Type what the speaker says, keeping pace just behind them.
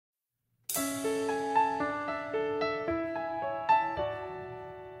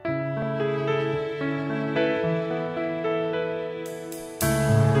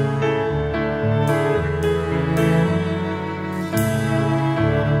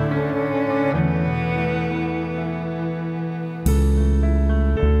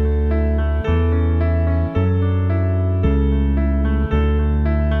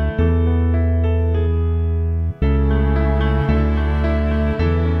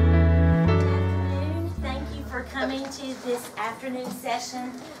this afternoon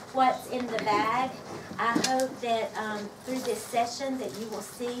session, what's in the bag. I hope that through this session that you will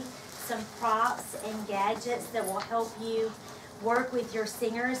see some props and gadgets that will help you work with your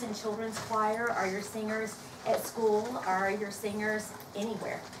singers in children's choir, or your singers at school, or your singers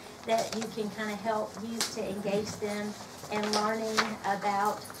anywhere, that you can kind of help use to engage them in learning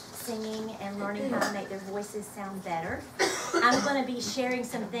about singing and learning how to make their voices sound better. I'm going to be sharing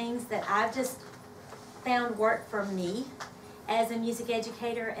some things that I've just found work for me as a music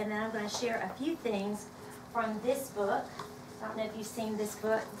educator, and then I'm going to share a few things from this book. I don't know if you've seen this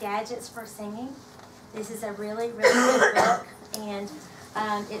book, Gadgets for Singing. This is a really, really good book, and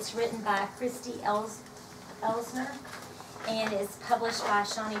it's written by Christy Elsner, and it's published by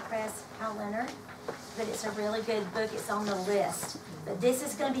Shawnee Press, Hal Leonard. But it's a really good book. It's on the list. But this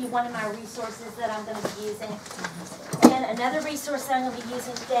is going to be one of my resources that I'm going to be using. And another resource that I'm going to be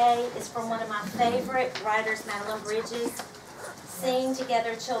using today is from one of my favorite writers, Madeline Bridges, Sing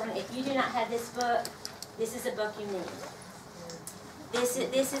Together Children. If you do not have this book, this is a book you need. This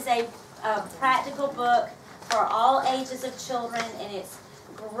is a practical book for all ages of children, and it's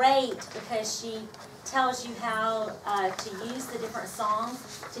great because she tells you how to use the different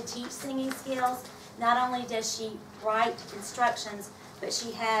songs to teach singing skills. Not only does she write instructions, but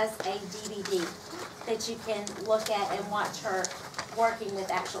she has a DVD that you can look at and watch her working with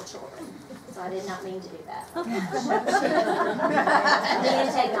actual children. So I did not mean to do that. Me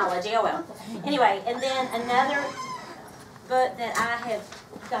and technology, oh well. Anyway, and then another book that I have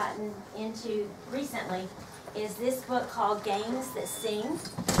gotten into recently is this book called Games That Sing.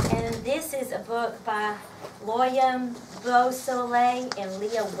 And this is a book by Loyam Beausoleil and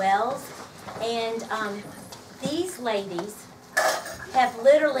Leah Wells. And these ladies have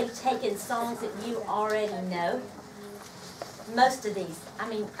literally taken songs that you already know. Most of these, I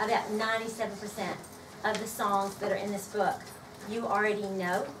mean about 97% of the songs that are in this book you already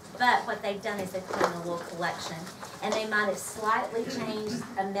know, but what they've done is they've put in a little collection, and they might have slightly changed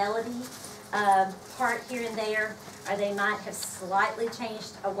a melody part here and there, or they might have slightly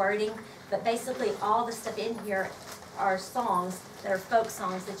changed a wording, but basically all the stuff in here are songs that are folk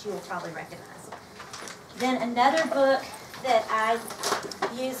songs that you will probably recognize. Then another book that I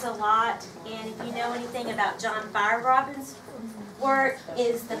use a lot, and if you know anything about John Fierobin's work,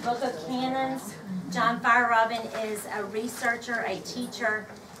 is the Book of Canons. John Fierobin is a researcher, a teacher,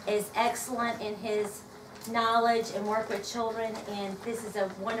 is excellent in his knowledge and work with children, and this is a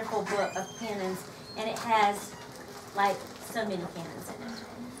wonderful book of canons, and it has like so many canons in it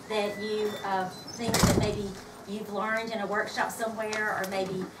that you things that maybe you've learned in a workshop somewhere, or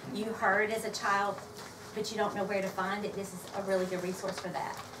maybe you heard as a child but you don't know where to find it. This is a really good resource for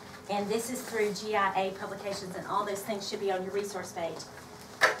that. And this is through GIA Publications, and all those things should be on your resource page.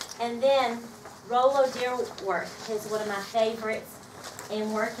 And then Rollo Dearworth is one of my favorites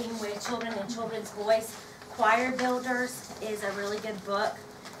in working with children and children's voice. Choir Builders is a really good book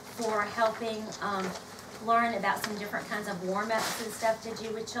for helping learn about some different kinds of warm-ups and stuff to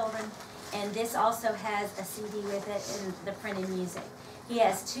do with children. And this also has a CD with it in the printed music. He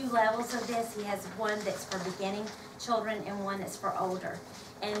has 2 levels of this. He has one that's for beginning children and one that's for older.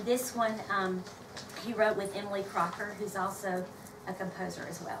 And this one he wrote with Emily Crocker, who's also a composer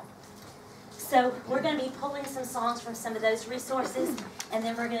as well. So we're going to be pulling some songs from some of those resources, and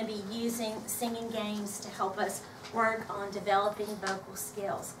then we're going to be using singing games to help us work on developing vocal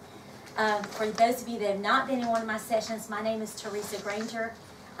skills. For those of you that have not been in one of my sessions, my name is Teresa Granger.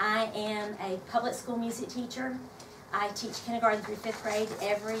 I am a public school music teacher. I teach kindergarten through 5th grade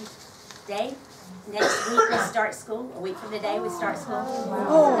every day. Next week we start school. A week from today we start school.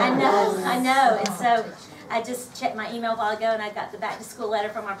 I know. And so I just checked my email a while ago, and I got the back to school letter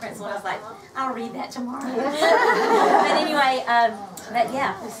from my principal, and I was like, I'll read that tomorrow. But anyway, but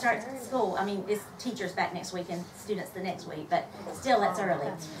yeah, we start school. I mean, it's teachers back next week and students the next week, but still that's early.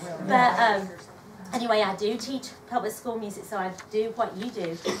 But anyway, I do teach public school music, so I do what you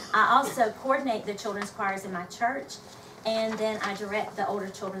do. I also coordinate the children's choirs in my church, and then I direct the older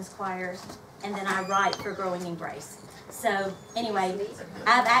children's choirs, and then I write for Growing in Grace. So anyway,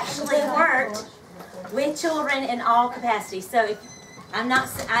 I've actually worked with children in all capacities. So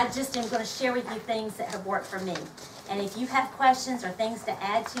I just am going to share with you things that have worked for me. And if you have questions or things to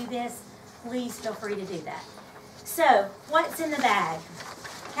add to this, please feel free to do that. So, what's in the bag?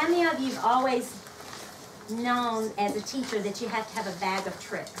 How many of you have always known as a teacher that you have to have a bag of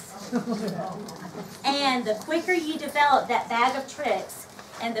tricks? And the quicker you develop that bag of tricks,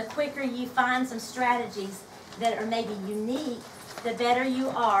 and the quicker you find some strategies that are maybe unique, the better you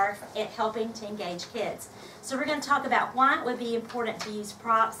are at helping to engage kids. So we're going to talk about why it would be important to use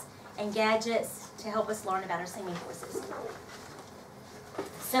props and gadgets to help us learn about our singing voices.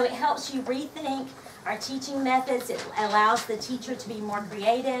 So it helps you rethink our teaching methods. It allows the teacher to be more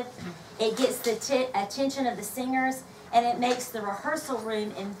creative. It gets the attention of the singers, and it makes the rehearsal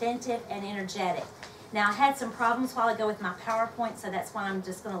room inventive and energetic. Now, I had some problems while ago with my PowerPoint, so that's why I'm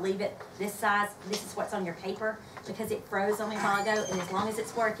just going to leave it this size. This is what's on your paper, because it froze on me a while ago, and as long as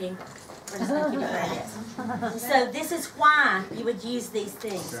it's working, we're just going to keep it where it is. So this is why you would use these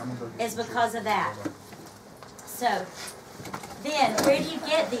things, is because of that. So then, where do you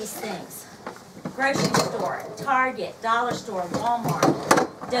get these things? Grocery store, Target, Dollar Store,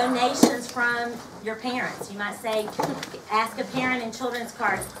 Walmart. Donations from your parents. You might say, ask a parent in children's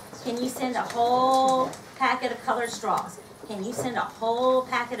cards, can you send a whole packet of colored straws? Can you send a whole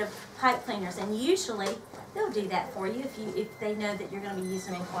packet of pipe cleaners? And usually, they'll do that for you if they know that you're going to be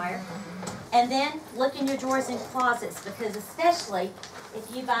using them in choir. And then look in your drawers and closets, because especially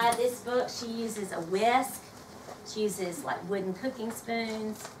if you buy this book, she uses a whisk. She uses like wooden cooking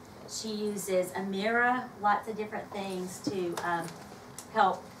spoons. She uses a mirror, lots of different things to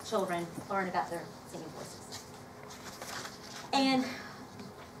help children learn about their singing voices. And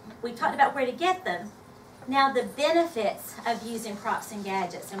we talked about where to get them. Now the benefits of using props and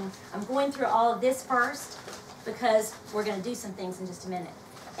gadgets. And I'm going through all of this first because we're going to do some things in just a minute.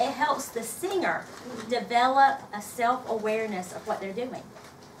 It helps the singer develop a self-awareness of what they're doing.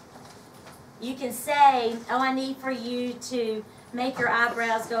 You can say, oh, I need for you to make your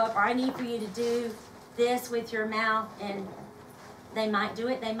eyebrows go up, or I need for you to do this with your mouth, and they might do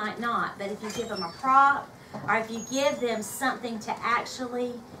it, they might not. But if you give them a prop, or if you give them something to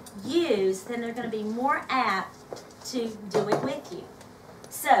actually use, then they're going to be more apt to do it with you.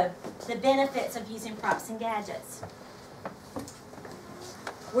 So, the benefits of using props and gadgets.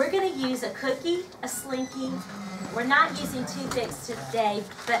 We're going to use a cookie, a slinky. We're not using toothpicks today,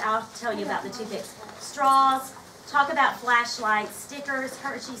 but I'll tell you about the toothpicks. Straws, talk about flashlights, stickers,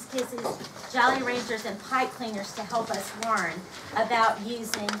 Hershey's Kisses, Jolly Ranchers, and pipe cleaners to help us learn about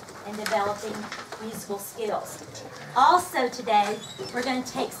using and developing musical skills. Also today, we're going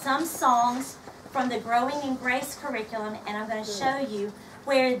to take some songs from the Growing in Grace curriculum, and I'm going to show you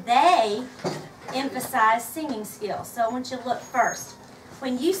where they emphasize singing skills. So I want you to look first.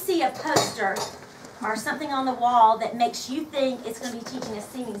 When you see a poster or something on the wall that makes you think it's going to be teaching a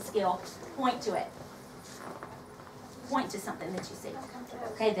singing skill, point to it. Point to something that you see.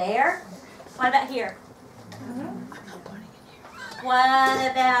 Okay, there. What about here?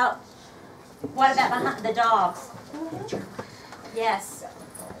 What about behind the dogs? Yes.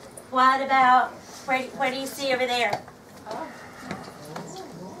 What about, where do you see over there?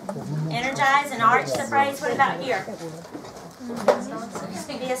 Energize and arch the phrase. What about here?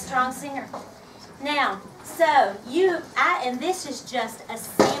 Be a strong singer. Now, so and this is just a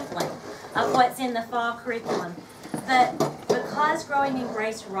sampling of what's in the fall curriculum. But because Growing in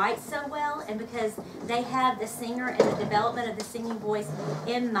Grace writes so well, and because they have the singer and the development of the singing voice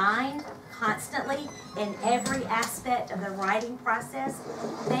in mind constantly in every aspect of the writing process,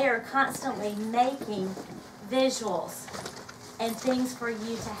 they are constantly making visuals and things for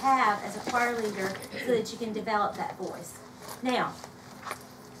you to have as a choir leader so that you can develop that voice. Now,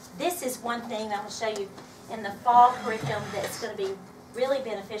 this is one thing that I'm going to show you in the fall curriculum that's going to be really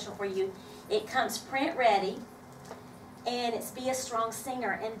beneficial for you. It comes print ready, and it's Be a Strong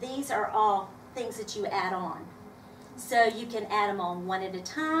Singer, and these are all things that you add on. So you can add them on one at a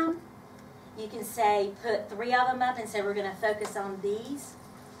time. You can say, put 3 of them up and say we're going to focus on these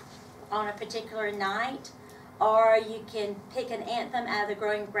on a particular night. Or you can pick an anthem out of the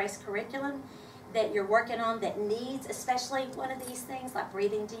Growing Grace curriculum that you're working on that needs, especially one of these things, like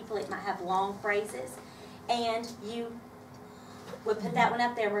breathing deeply. It might have long phrases. And you would put that one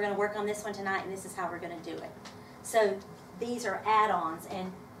up there. We're going to work on this one tonight, and this is how we're going to do it. So these are add-ons.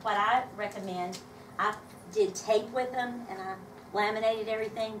 And what I recommend, I did tape with them, and I laminated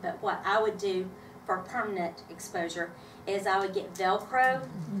everything. But what I would do for permanent exposure is I would get Velcro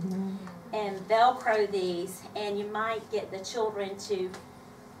and Velcro these, and you might get the children to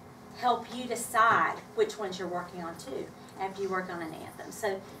help you decide which ones you're working on too after you work on an anthem.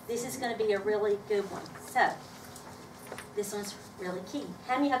 So this is going to be a really good one. So this one's really key.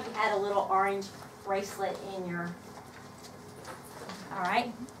 How many of you had a little orange bracelet in your... All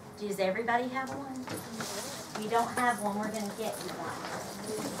right. Does everybody have one? If you don't have one, we're going to get you one.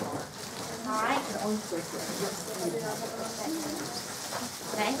 All right.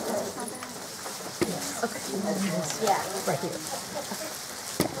 Okay. Okay. Yeah. Right here.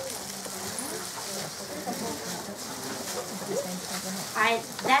 All right,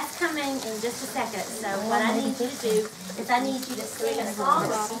 that's coming in just a second. So what I need you to do is I need you to sing a song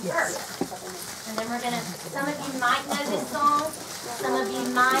with me first. And then we're going to, some of you might know this song, some of you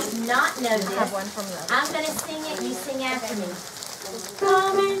might not know this. I'm going to sing it, you sing after me.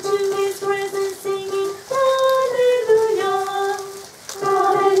 Come into His presence singing, Hallelujah.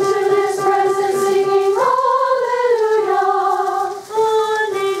 Come into His presence singing, Hallelujah.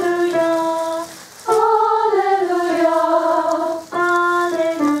 Hallelujah. Hallelujah.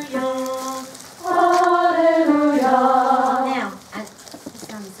 Hallelujah. Hallelujah. Now, this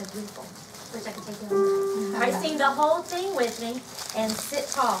sounded so beautiful. Wish I could take it on. All right, sing the whole thing with me and sit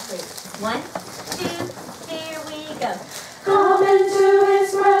tall, please. 1, 2, here we go. Come into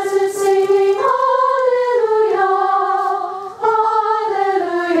His presence singing, Hallelujah,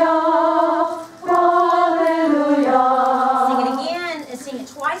 Hallelujah, Hallelujah. Sing it again and sing it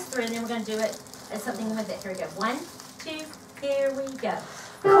twice through, and then we're going to do it as something with it. Here we go. 1, 2, here we go.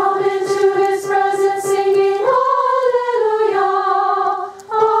 Come into His presence singing, Hallelujah,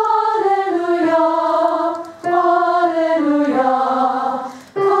 Hallelujah, Hallelujah.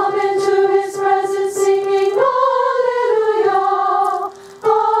 Come into His presence singing, Hallelujah,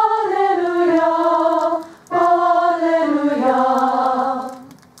 Hallelujah, Hallelujah.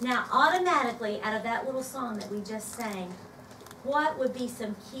 Now, automatically, out of that little song that we just sang, what would be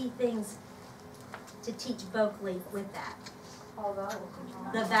some key things to teach vocally with that? All vowels.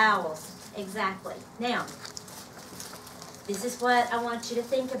 The vowels, exactly. Now, this is what I want you to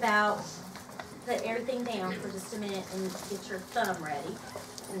think about. Put everything down for just a minute and get your thumb ready.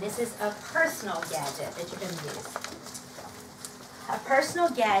 And this is a personal gadget that you're going to use. A personal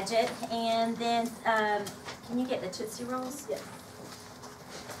gadget, and then, can you get the Tootsie Rolls? Yes.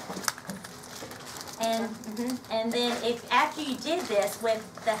 And then if after you did this with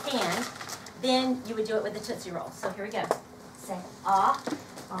the hand, then you would do it with the Tootsie Roll. So here we go. Say ah,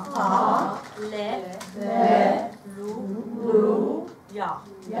 le, lu, ya.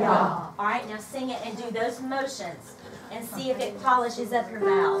 All right, now sing it and do those motions and see if it polishes up your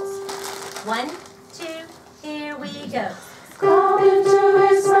vowels. 1, 2, here we go. Come into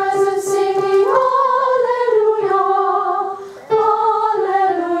His presence singing, Hallelujah,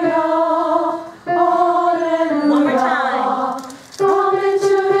 Hallelujah, Hallelujah. One more time. Come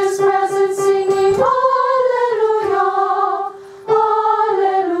into His presence singing, Hallelujah,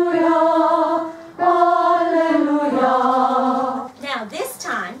 Hallelujah, Hallelujah. Now this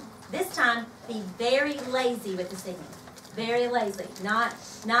time, be very lazy with the singing. Very lazy. Not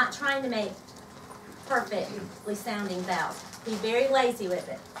trying to make perfectly sounding vowels. Be very lazy with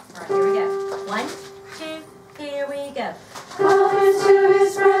it. All right, here we go. 1, 2, here we go. Come into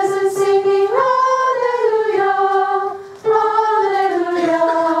His presence singing, Hallelujah, Hallelujah,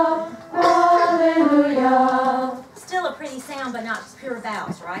 Hallelujah. Still a pretty sound, but not pure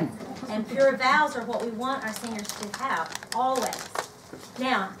vowels, right? And pure vowels are what we want our singers to have, always.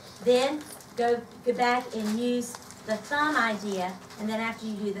 Now, then go back and use the thumb idea, and then after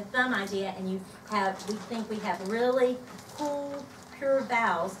you do the thumb idea and we think we have really cool, pure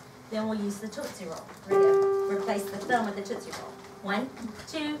vowels, then we'll use the Tootsie Roll. Here we go. Replace the thumb with the Tootsie Roll. 1,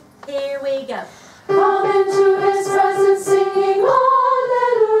 2, here we go. Come into His presence singing,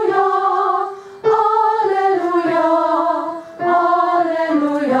 Hallelujah, Hallelujah,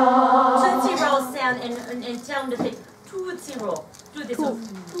 Hallelujah. Tootsie Roll sound, and tell them to say Tootsie Roll. Do this one.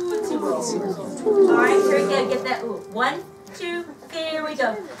 Tootsie Roll. All right, here we go. Get that. 1, 2, here we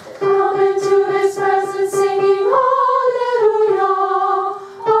go. Come into His presence singing, Hallelujah,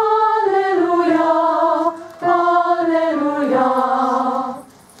 Hallelujah, Hallelujah.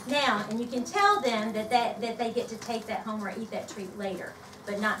 Now, and you can tell them that they get to take that home or eat that treat later,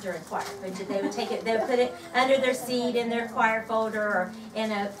 but not during choir. But they would take it. They would put it under their seat in their choir folder or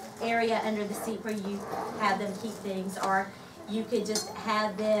in an area under the seat where you have them keep things, or you could just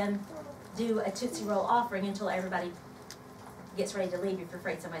have them do a Tootsie Roll offering until everybody gets ready to leave if you're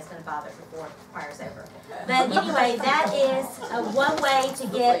afraid somebody's going to bother before choir's over. But anyway, that is one way to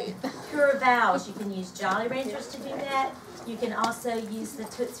get pure vowels. You can use Jolly Ranchers to do that. You can also use the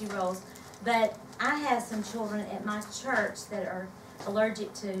Tootsie Rolls. But I have some children at my church that are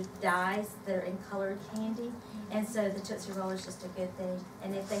allergic to dyes that are in colored candy, and so the Tootsie Roll is just a good thing.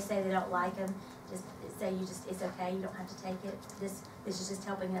 And if they say they don't like them, just say it's okay, you don't have to take it. This is just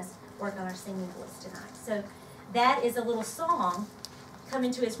helping us work on our singing voice tonight. So that is a little song, Come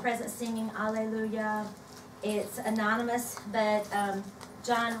Into His Presence singing Alleluia. It's anonymous, but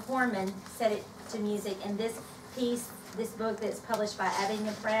John Horman set it to music. And this piece, this book that's published by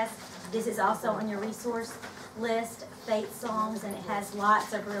Abingdon Press, this is also on your resource list, Faith Songs, and it has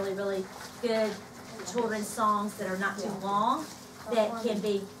lots of really, really good children's songs that are not too long, that can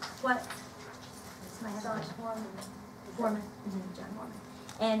be, what? Gorman. Mm-hmm. John Gorman.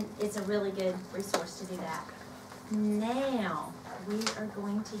 And it's a really good resource to do that. Now, we are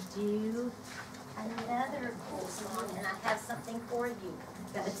going to do another cool song, and I have something for you.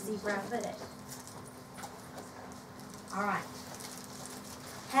 Got to see where I put it. All right.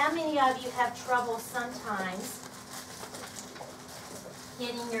 How many of you have trouble sometimes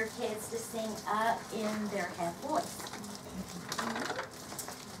getting your kids to sing up in their head voice?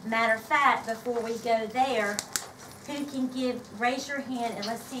 Matter of fact, before we go there, who can raise your hand and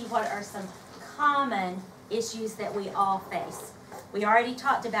let's see what are some common issues that we all face. We already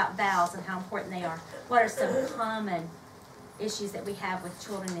talked about vowels and how important they are. What are some common issues that we have with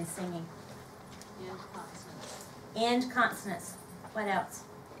children in singing? End consonants. End consonants. What else?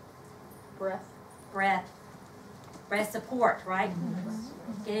 Breath. Breath. Breath support, right?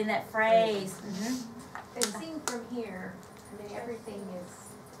 Mm-hmm. Get in that phrase. Mm-hmm. They sing from here, I mean, everything is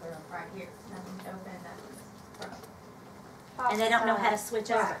right here. Nothing's open, nothing's and they don't know how to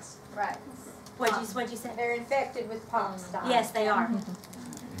switch over. Right. What'd you say? They're infected with pop style. Yes, they are.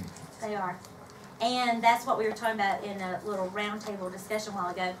 They are. And that's what we were talking about in a little roundtable discussion a while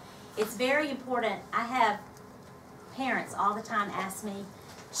ago. It's very important. I have parents all the time ask me,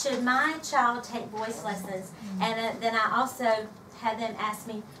 should my child take voice lessons? And then I also have them ask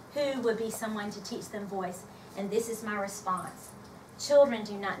me, who would be someone to teach them voice? And this is my response. Children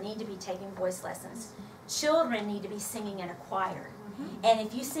do not need to be taking voice lessons. Children need to be singing in a choir. And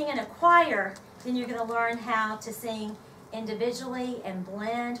if you sing in a choir, then you're going to learn how to sing individually and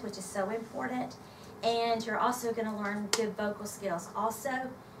blend, which is so important. And you're also going to learn good vocal skills. Also,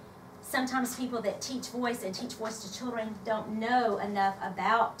 sometimes people that teach voice and teach voice to children don't know enough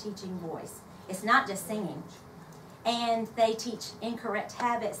about teaching voice. It's not just singing. And they teach incorrect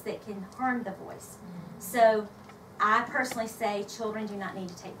habits that can harm the voice. So I personally say children do not need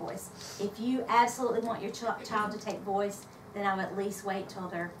to take voice. If you absolutely want your child to take voice, then I would at least wait till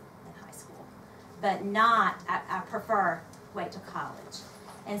they're in high school. But not, I prefer wait till college.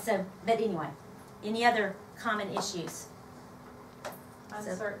 And so, but anyway, any other common issues?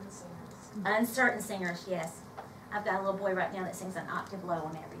 Uncertain singers. Uncertain singers, yes. I've got a little boy right now that sings an octave low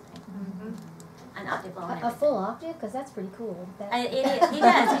on everything. An octave low on everything. A full octave? Because that's pretty cool. It is. He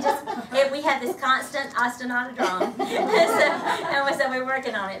does. We have this constant ostinatodrome. so we're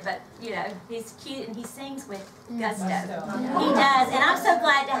working on it. But, you know, he's cute and he sings with gusto. He does. And I'm so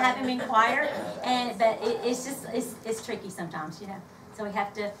glad to have him in choir. But it's tricky sometimes, you know. So we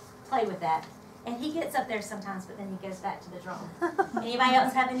have to play with that. And he gets up there sometimes, but then he goes back to the drum. Anybody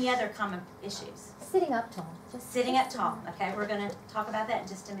else have any other common issues? Sitting up tall. Just sitting up tall. Okay, we're going to talk about that in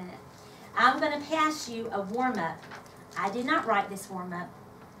just a minute. I'm going to pass you a warm-up. I did not write this warm-up.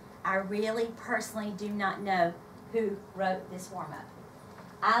 I really personally do not know who wrote this warm-up.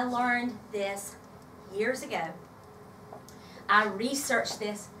 I learned this years ago. I researched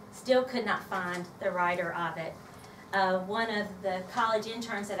this, still could not find the writer of it. One of the college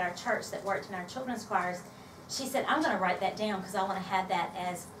interns at our church that worked in our children's choirs, she said, I'm going to write that down because I want to have that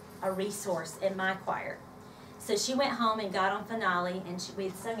as a resource in my choir. So she went home and got on Finale, and we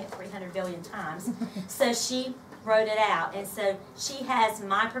had sung it 300 billion times. So she wrote it out, and so she has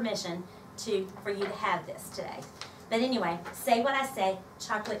my permission for you to have this today. But anyway, say what I say.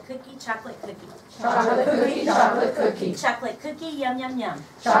 Chocolate cookie, chocolate cookie. Chocolate cookie, chocolate cookie. Chocolate cookie, yum, yum, yum.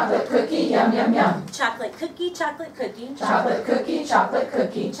 Chocolate cookie, yum, yum, yum. Chocolate cookie, chocolate cookie. Chocolate cookie, chocolate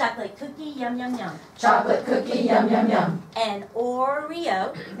cookie. Chocolate cookie, yum, yum, yum. Chocolate cookie, yum, yum, yum. An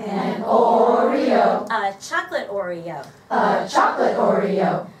Oreo. An Oreo. A chocolate Oreo. A chocolate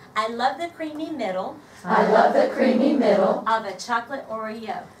Oreo. I love the creamy middle. I love the creamy middle of a chocolate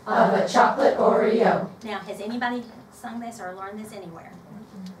Oreo. Of a chocolate Oreo. Now, has anybody sung this or learned this anywhere?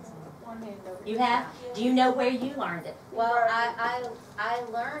 You have? Do you know where you learned it? Well, I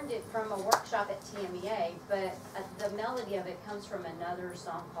learned it from a workshop at TMEA, but the melody of it comes from another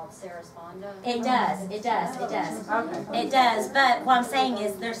song called Sarah's Fondo. It does. It does. It does. Okay. It does. But what I'm saying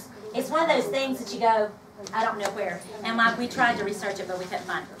is, it's one of those things that you go, I don't know where. And we tried to research it, but we couldn't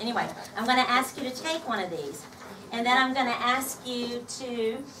find it. Anyway, I'm going to ask you to take one of these. And then I'm going to ask you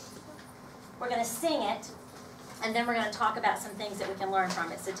we're going to sing it, and then we're going to talk about some things that we can learn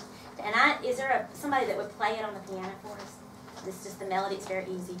from it. So, is there somebody that would play it on the piano for us? This is just the melody. It's very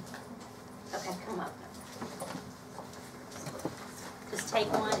easy. Okay, come up. Just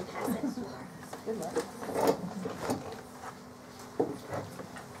take one and pass it. Good luck.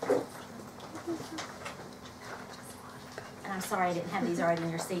 And I'm sorry I didn't have these already in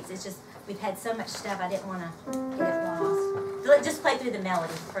your seats. It's just, we've had so much stuff I didn't want to get it lost. Just play through the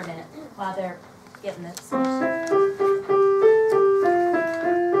melody for a minute while they're getting the song.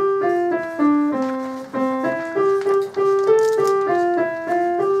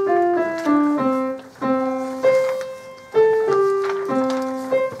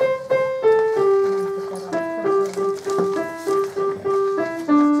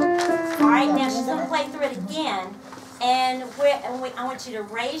 you to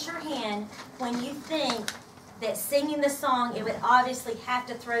raise your hand when you think that singing the song, it would obviously have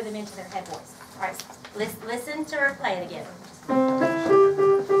to throw them into their head voice. All right, listen to her play it again.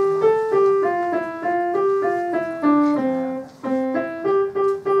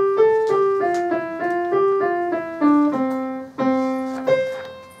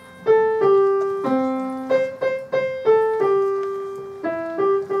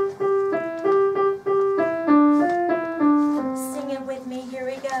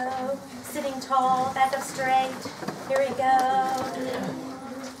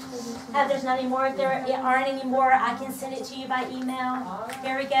 There's not any more. If there aren't any more, I can send it to you by email.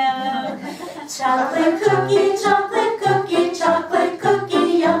 Here we go. Chocolate cookie, chocolate cookie, chocolate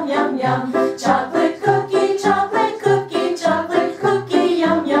cookie, yum, yum, yum. Chocolate cookie, chocolate cookie, chocolate cookie,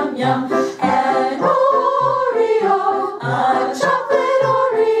 yum, yum, yum. And Oreo, a chocolate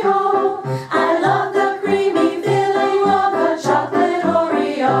Oreo. I love the creamy feeling of a chocolate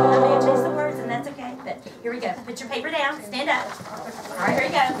Oreo. I may have changed the words, and that's okay. But here we go. Put your paper down. Stand up. All right, here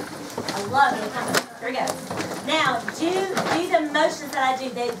we go. I love it. Here we go. Now, do the motions that I do.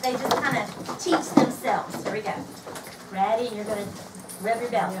 They just kind of teach themselves. Here we go. Ready? You're going to rub your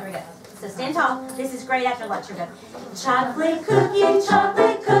bell. Here we go. So stand tall. This is great after lunch. Here we go. Chocolate cookie,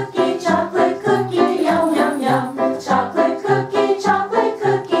 chocolate cookie, chocolate cookie, yum, yum, yum. Chocolate cookie, chocolate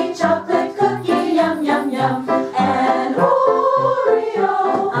cookie, chocolate cookie, yum, yum, yum. And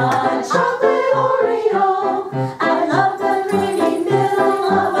Oreo, a chocolate Oreo. I love the creamy middle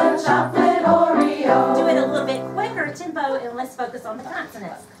of a chocolate Oreo. Do it a little bit quicker tempo, and let's focus on the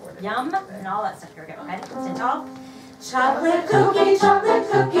consonants. Yum, and all that stuff. Here we go. Ready? Stand tall. Chocolate cookie, chocolate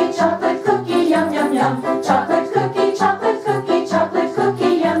cookie, chocolate cookie, yum, yum, yum. Chocolate cookie, chocolate cookie, chocolate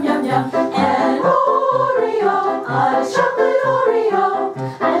cookie, yum, yum, yum. And Oreo, a chocolate Oreo.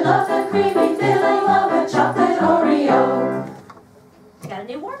 I love the creamy filling of a chocolate Oreo. Got a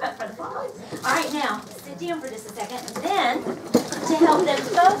new warm-up for the fall. All right, now, sit down for just a second. And then, to help them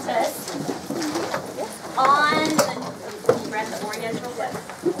focus on, grab the Oreos real quick.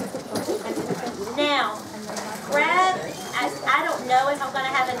 Now, grab, I don't know if I'm going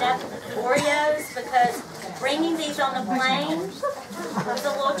to have enough Oreos because bringing these on the plane was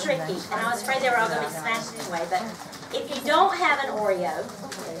a little tricky. And I was afraid they were all going to be smashed anyway. But if you don't have an Oreo,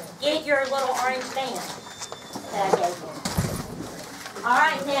 get your little orange band that I gave you. All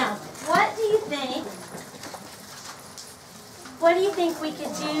right, now, what do you think we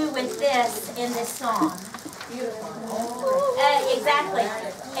could do with this in this song?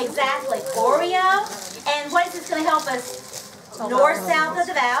 Exactly. Oreo. And what is this going to help us? North, south of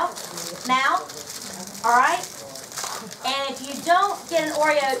the mouth. All right? And if you don't get an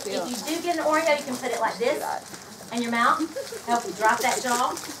Oreo, if you do get an Oreo, you can put it like this in your mouth. Help you drop that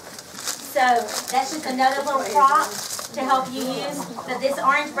jaw. So that's just another little prop to help you use. But this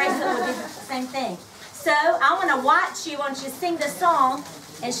orange bracelet will do the same thing. So I want to watch you. I want you to sing the song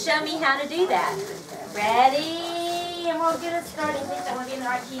and show me how to do that. Ready? And we'll get it started. Please, I want to be in the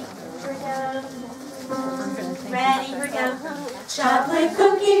right key. Here we go. Ready? Here we go. Chocolate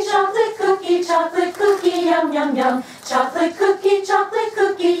cookie, chocolate cookie, chocolate cookie, yum, yum, yum. Chocolate cookie, chocolate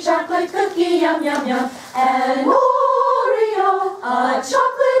cookie, chocolate cookie, yum, yum, yum. And Oreo, a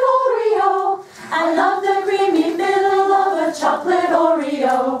chocolate Oreo. I love the creamy middle of a chocolate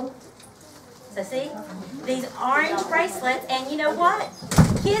Oreo. So see, these orange bracelets, and you know what?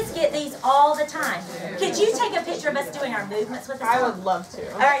 Kids get these all the time. Could you take a picture of us doing our movements with this? I would love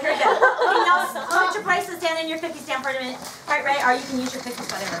to. All right, here we go. Can y'all put your bracelets down and your cookies down for a minute? All right, Ray, or you can use your cookies,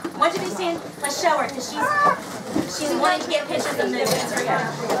 whatever. One, two, three, stand. Let's show her, because she's wanting to get pictures of movements. Here we go.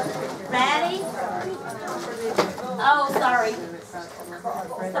 Ready? Oh, sorry.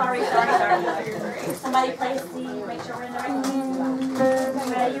 Sorry. Somebody place the, make sure we're in the right place.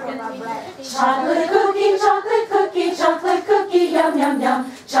 Ready? You're going to be chocolate cookie, chocolate cookie, chocolate cookie, yum, yum,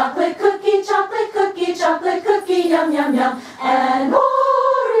 yum. Chocolate cookie, chocolate cookie, chocolate cookie, yum, yum, yum. And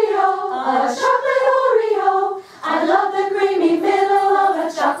Oreo, a chocolate Oreo. I love the creamy middle of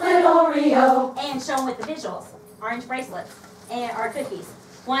a chocolate Oreo. And show them with the visuals. Orange bracelets and our cookies.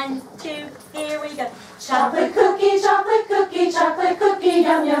 1, 2, here we go. Chocolate cookie, chocolate cookie, chocolate cookie,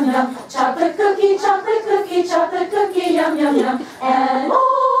 yum, yum, yum. Chocolate cookie, chocolate cookie, chocolate cookie, yum, yum, yum. And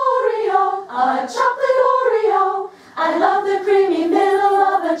Oreo, a chocolate Oreo. I love the creamy middle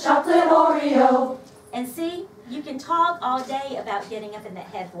of a chocolate Oreo. And see, you can talk all day about getting up in that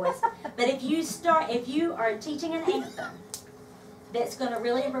head voice, but if you are teaching an anthem that's going to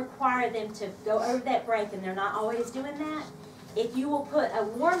really require them to go over that break, and they're not always doing that, if you will put a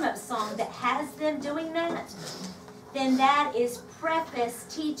warm-up song that has them doing that, then that is preface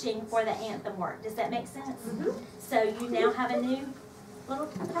teaching for the anthem work. Does that make sense? Mm-hmm. So you now have a new little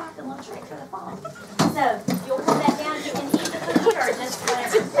prop, a little trick for the fall. So you'll put that down. You can eat the cookie or just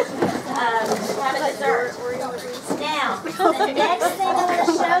whatever. Have a dessert. Now, the next thing I want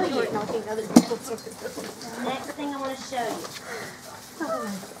to show you. Next thing I want to show you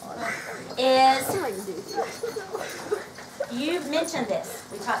is, you mentioned this.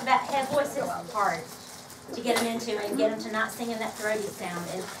 We talked about head voices hard to get them into and get them to not sing in that throaty sound.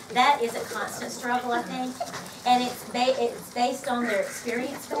 And that is a constant struggle, I think. And it's based on their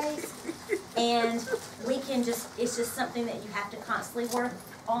experience base. And it's just something that you have to constantly work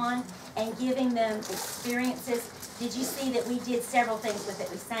on and giving them experiences. Did you see that we did several things with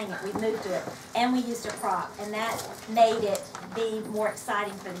it? We sang it, we moved to it, and we used a prop. And that made it be more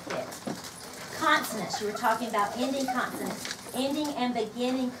exciting for the kids. Consonants, you were talking about ending consonants. Ending and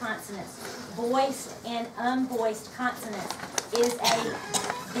beginning consonants, voiced and unvoiced consonants is a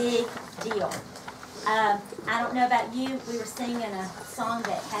big deal. I don't know about you, we were singing a song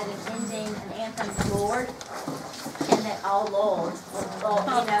that had an ending, an anthem, Lord, and that, oh Lord,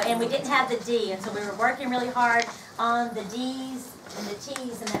 and we didn't have the D, and so we were working really hard on the D's and the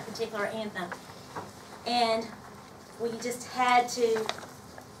T's in that particular anthem. And we just had to,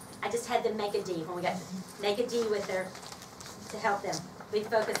 I just had them make a D when we got to make a D with their, to help them be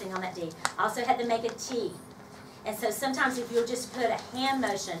focusing on that D. I also had to make a T. And so sometimes if you'll just put a hand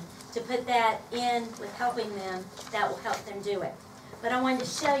motion to put that in with helping them, that will help them do it. But I wanted to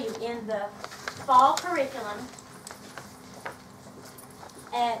show you in the fall curriculum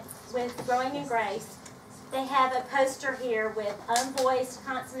with Growing in Grace, they have a poster here with unvoiced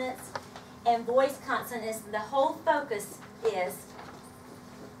consonants and voiced consonants. The whole focus is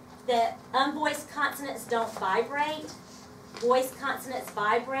that unvoiced consonants don't vibrate. Voiced consonants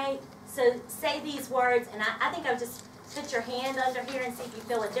vibrate. So say these words, and I think I'll just put your hand under here and see if you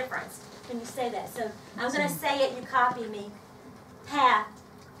feel a difference when you say that. So I'm going to say it, you copy me. Path.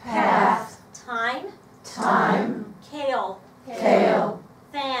 Path. Time. Time. Kale. Kale.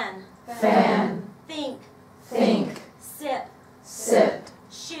 Fan. Fan. Think. Think. Sip. Sip.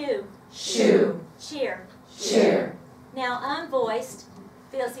 Shoe. Shoe. Cheer. Cheer. Now unvoiced,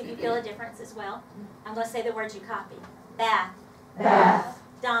 see if you feel a difference as well. I'm going to say the words you copy. Bath. Bath.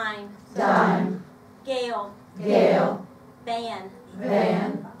 Dime. Dime. Gale. Gale. Van.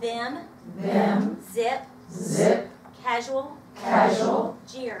 Van. Them. Them. Zip. Zip. Casual. Casual.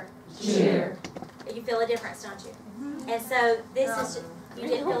 Jeer. Jeer. You feel a difference, don't you? And so this is, you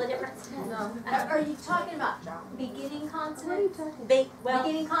didn't feel a difference? No. Are you talking about beginning consonants?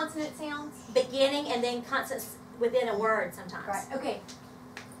 Beginning consonant sounds? Beginning and then consonants within a word sometimes. Right, okay.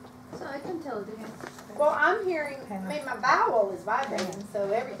 So I can tell a difference. Well, I'm hearing, I mean, my vowel is vibrating,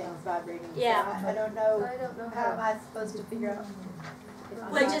 so everything's vibrating. Yeah. So I don't know, I don't know how am I supposed to figure out? if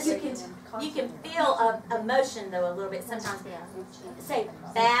I'm Well, not just getting you can feel a motion though a little bit sometimes. Say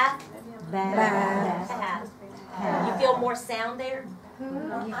bath. Bath. You feel more sound there?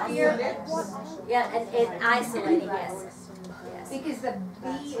 Yeah, and isolating, yes. Because the B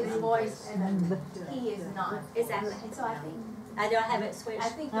is voiced and the P is not. Exactly. So I think, I don't have it switched. I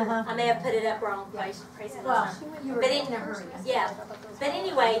think, I may have put it up wrong. Praise the Lord. well, you were But in a hurry. Yeah, but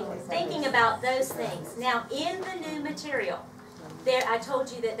anyway, thinking about those things. Now, in the new material, there I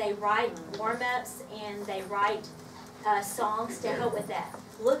told you that they write warm-ups and they write songs to help with that.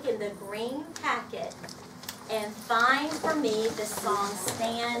 Look in the green packet and find for me the song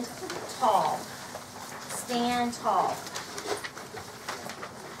Stand Tall. Stand Tall.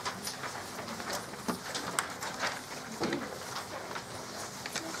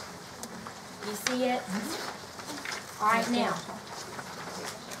 You see it? All right, now.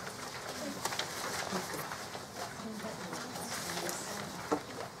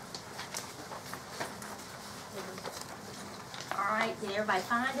 All right, did everybody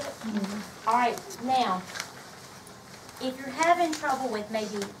find it? All right, now, if you're having trouble with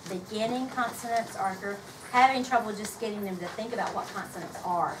maybe beginning consonants or if you're having trouble just getting them to think about what consonants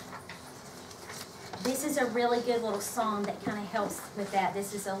are, this is a really good little song that kind of helps with that.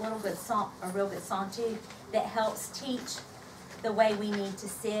 This is a real good song too, that helps teach the way we need to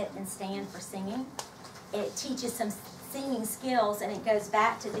sit and stand for singing. It teaches some singing skills, and it goes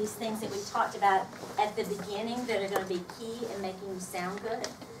back to these things that we talked about at the beginning that are going to be key in making you sound good.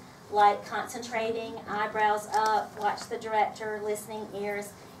 Like concentrating, eyebrows up, watch the director, listening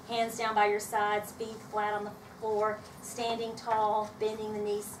ears, hands down by your sides, feet flat on the floor, standing tall, bending the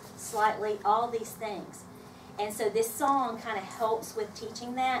knees slightly, all these things. And so this song kind of helps with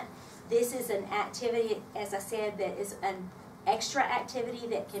teaching that. This is an activity, as I said, that is an extra activity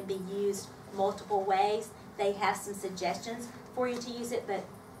that can be used multiple ways. They have some suggestions for you to use it, but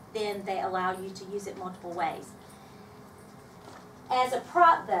then they allow you to use it multiple ways. As a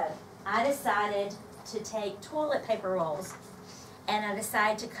prop though, I decided to take toilet paper rolls and I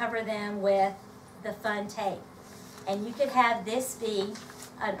decided to cover them with the fun tape. And you could have this be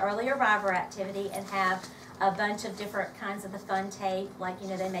an early arriver activity and have a bunch of different kinds of the fun tape, like, you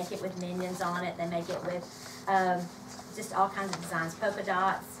know, they make it with minions on it, they make it with just all kinds of designs, polka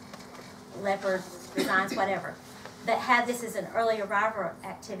dots, leopard designs, whatever. But have this as an early arriver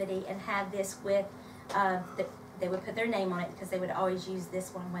activity and have this with, they would put their name on it because they would always use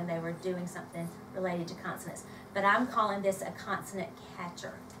this one when they were doing something related to consonants. But I'm calling this a consonant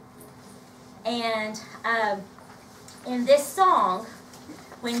catcher. And in this song,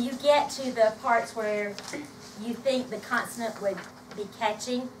 when you get to the parts where you think the consonant would be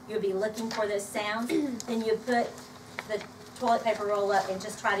catching, you'll be looking for those sounds, then you put the toilet paper roll up and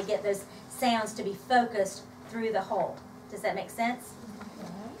just try to get those sounds to be focused through the hole. Does that make sense?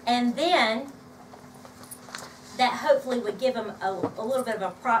 And then that hopefully would give them a little bit of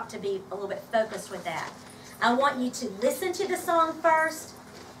a prop to be a little bit focused with that. I want you to listen to the song first,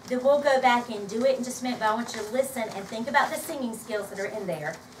 then we'll go back and do it in just a minute, but I want you to listen and think about the singing skills that are in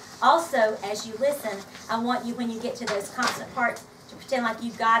there. Also, as you listen, I want you, when you get to those consonant parts, to pretend like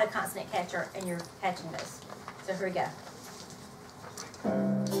you've got a consonant catcher and you're catching those. So here we go.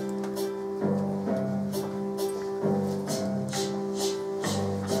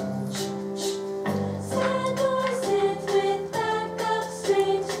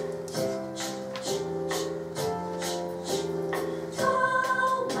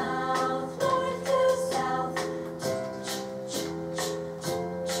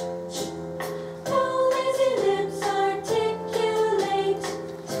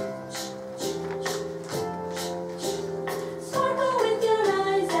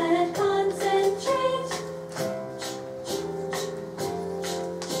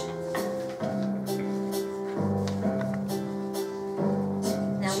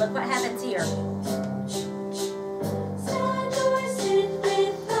 Look what happens here. Stand or sit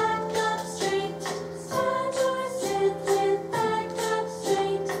with back up straight. Stand or sit with back up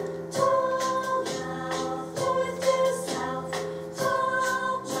straight. Tall mouth, north to south.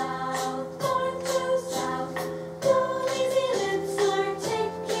 Tall mouth, north to south. No lazy lips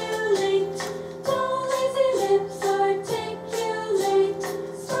articulate. No lazy lips articulate.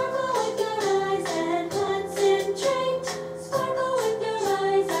 Sparkle with your eyes and concentrate. Sparkle with your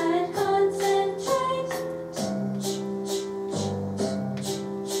eyes and concentrate.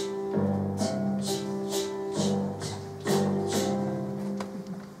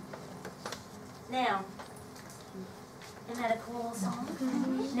 Now, isn't that a cool little song?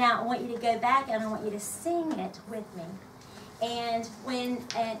 Now I want you to go back and I want you to sing it with me. And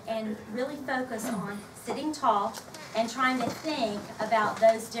and really focus on sitting tall and trying to think about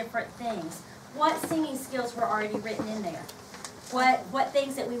those different things. What singing skills were already written in there? What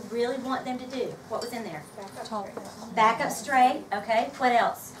things that we really want them to do? What was in there? Back up straight, okay. What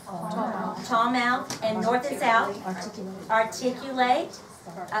else? Tall mouth and north and south. Articulate.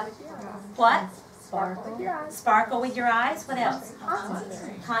 What? Sparkle with your eyes. What else?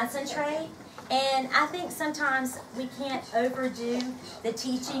 Concentrate. And I think sometimes we can't overdo the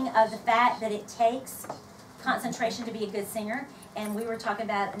teaching of the fact that it takes concentration to be a good singer. And we were talking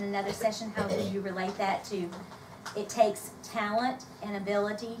about in another session how do you relate that to it takes talent and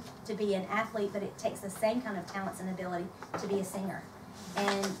ability to be an athlete, but it takes the same kind of talents and ability to be a singer.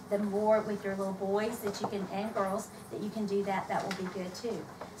 And the more with your little boys that you can, and girls, that you can do that, that will be good too.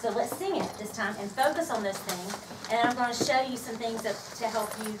 So let's sing it this time and focus on those things. And I'm going to show you some things to help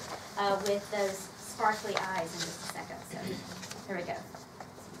you with those sparkly eyes in just a second. So here we go.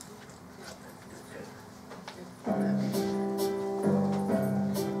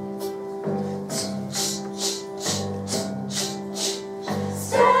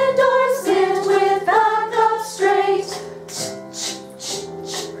 Stand or sit with back up straight.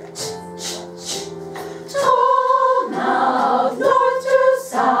 Tall mouth, north to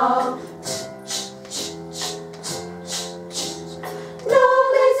south. No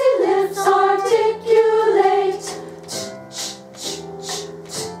lazy lips articulate.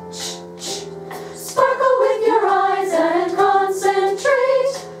 Sparkle with your eyes and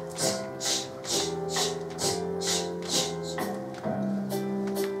concentrate.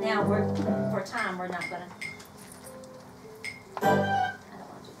 Now, for time, we're not going to, I don't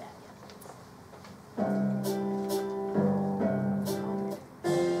want to do that yet.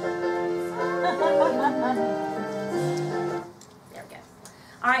 There we go.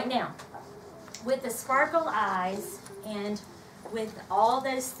 All right, now, with the sparkle eyes and with all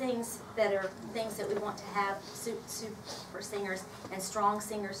those things that are things that we want to have super singers and strong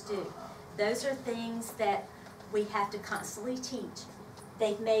singers do, those are things that we have to constantly teach.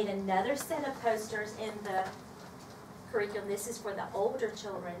 They've made another set of posters in the curriculum. This is for the older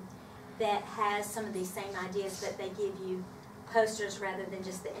children that has some of these same ideas, but they give you posters rather than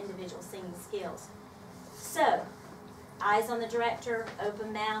just the individual singing skills. So, eyes on the director,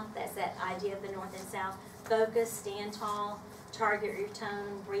 open mouth, that's that idea of the north and south. Focus, stand tall, target your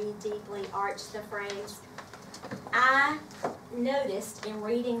tone, breathe deeply, arch the phrase. I noticed in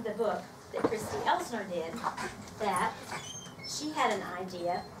reading the book that Christy Elsner did that she had an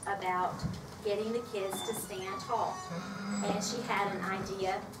idea about getting the kids to stand tall. And she had an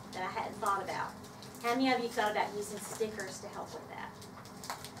idea that I hadn't thought about. How many of you thought about using stickers to help with that?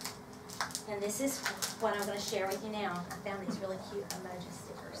 And this is what I'm going to share with you now. I found these really cute emoji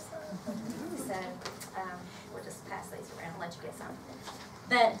stickers. So we'll just pass these around and let you get some.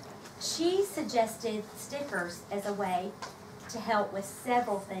 But she suggested stickers as a way to help with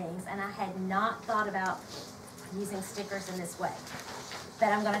several things, and I had not thought about using stickers in this way. But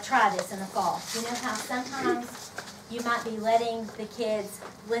I'm going to try this in the fall. You know how sometimes you might be letting the kids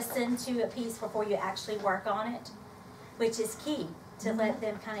listen to a piece before you actually work on it, which is key to let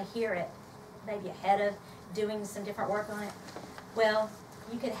them kind of hear it, maybe ahead of doing some different work on it. Well,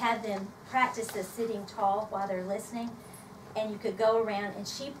 you could have them practice the sitting tall while they're listening, and you could go around, and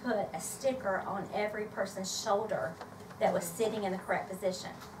she put a sticker on every person's shoulder that was sitting in the correct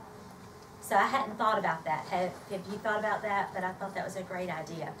position. So I hadn't thought about that. Have you thought about that? But I thought that was a great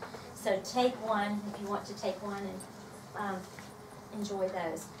idea. So take one if you want to take one and enjoy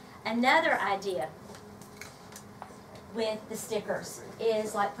those. Another idea with the stickers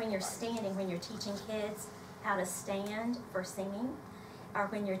is like when you're standing, when you're teaching kids how to stand for singing, or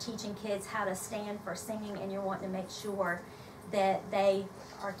when you're teaching kids how to stand for singing and you're wanting to make sure that they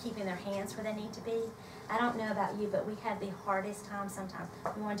are keeping their hands where they need to be. I don't know about you, but we have the hardest time sometimes.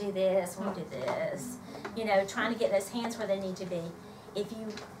 We want to do this, we want to do this. You know, trying to get those hands where they need to be. If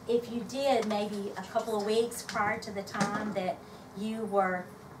you did maybe a couple of weeks prior to the time that you were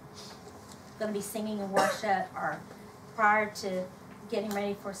going to be singing in worship, or prior to getting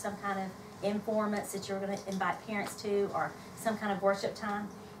ready for some kind of informants that you're going to invite parents to, or some kind of worship time,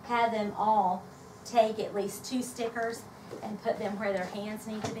 have them all take at least 2 stickers and put them where their hands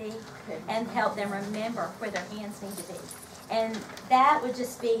need to be, and help them remember where their hands need to be. And that would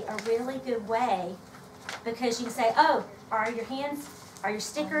just be a really good way, because you can say, oh, are your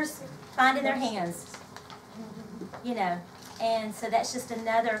stickers finding their hands? You know, and so that's just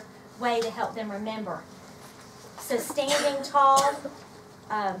another way to help them remember. So standing tall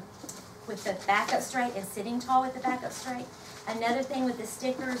with the back up straight, and sitting tall with the back up straight. Another thing with the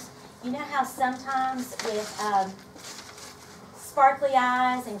stickers, you know how sometimes with sparkly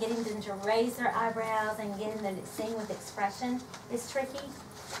eyes and getting them to raise their eyebrows and getting them to sing with expression is tricky?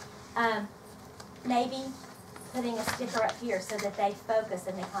 Maybe putting a sticker up here so that they focus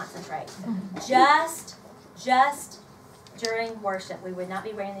and they concentrate. Just during worship. We would not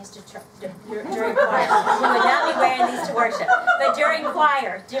be wearing these to during choir. We would not be wearing these to worship. But during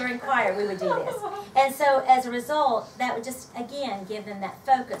choir, we would do this. And so as a result, that would just, again, give them that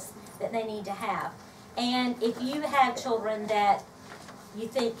focus that they need to have. And if you have children that you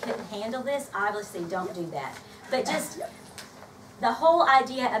think couldn't handle this, obviously don't do that. But just the whole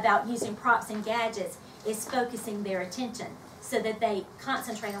idea about using props and gadgets is focusing their attention so that they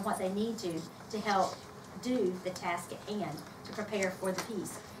concentrate on what they need to help do the task at hand, to prepare for the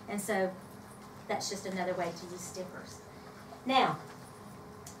piece. And so that's just another way to use stickers. Now,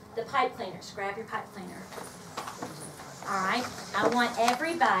 the pipe cleaners. Grab your pipe cleaner. All right, I want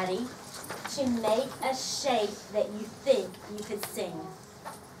everybody to make a shape that you think you could sing.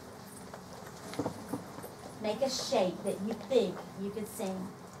 Make a shape that you think you could sing.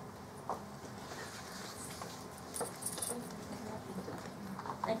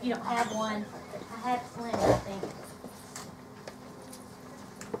 If you don't have one, I have plenty, I think.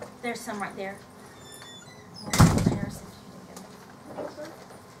 There's some right there.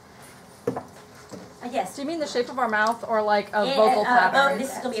 Yes. Do you mean the shape of our mouth, or like a vocal pattern?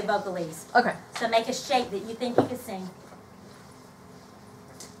 This is going to be a vocalese. Okay. So make a shape that you think you could sing.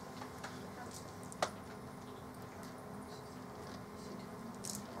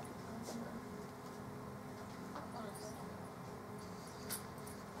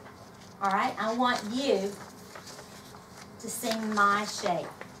 All right, I want you to sing my shape.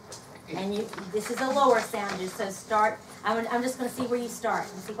 And this is a lower sound, so start. I'm just going to see where you start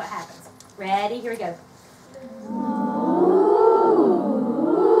and see what happens. Ready? Here we go.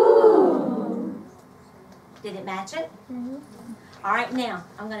 Did it match it? Mm-hmm. All right, now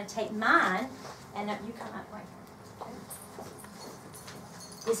I'm going to take mine, and you come up right here.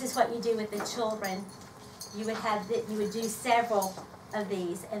 This is what you do with the children you would do several of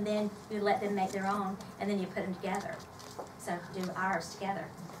these, and then you let them make their own, and then you put them together. So do ours together.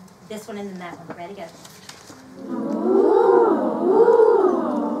 This one and then that one. Ready, go.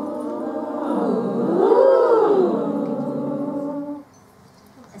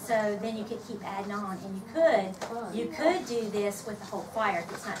 And so then you could keep adding on, and you could do this with the whole choir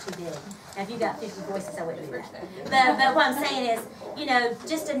if it's not too big. Now if you got 50 voices, I wouldn't do that. But what I'm saying is, you know,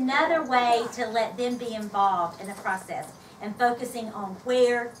 just another way to let them be involved in the process and focusing on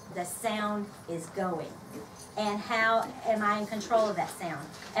where the sound is going and how am I in control of that sound.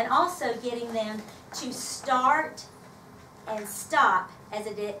 And also getting them to start and stop at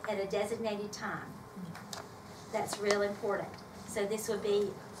a designated time. That's real important. So this would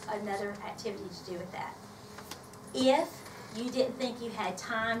be another activity to do with that. If you didn't think you had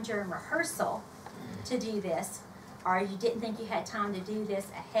time during rehearsal to do this, or you didn't think you had time to do this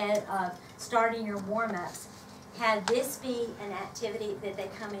ahead of starting your warm-ups, have this be an activity that they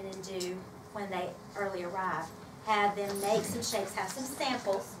come in and do when they early arrive. Have them make some shapes, have some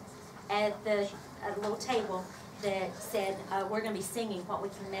samples at a little table that said, we're going to be singing what we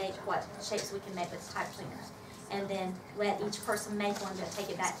can make, what shapes we can make with pipe cleaners. And then let each person make one, to take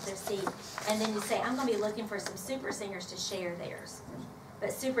it back to their seat. And then you say, I'm going to be looking for some super singers to share theirs.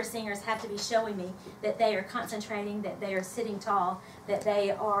 But super singers have to be showing me that they are concentrating, that they are sitting tall, that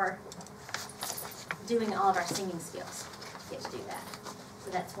they are doing all of our singing skills. Get to do that. So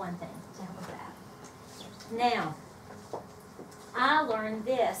that's one thing to help with that. Now, I learned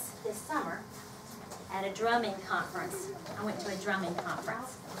this summer at a drumming conference. I went to a drumming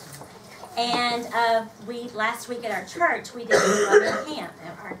conference. And last week at our church, we did a drumming camp.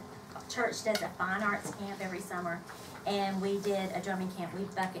 Our church does a fine arts camp every summer. And we did a drumming camp. We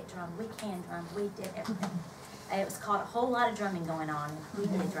bucket drummed, we can drum, we did everything. It was called a whole lot of drumming going on. We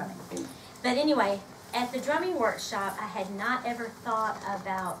did drumming. But anyway, at the drumming workshop, I had not ever thought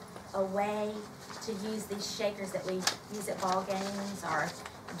about a way to use these shakers that we use at ball games or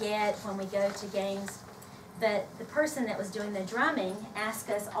get when we go to games. But the person that was doing the drumming asked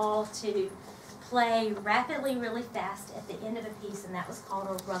us all to play rapidly, really fast at the end of a piece, and that was called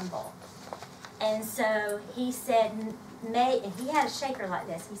a rumble. And so he said, and he had a shaker like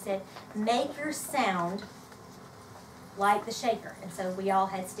this. He said, make your sound like the shaker. And so we all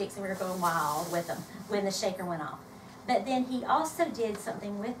had sticks and we were going wild with them when the shaker went off. But then he also did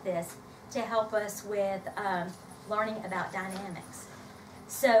something with this to help us with learning about dynamics.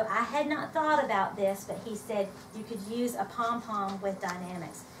 So I had not thought about this, but he said you could use a pom-pom with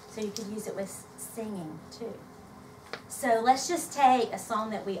dynamics. So you could use it with singing too. So let's just take a song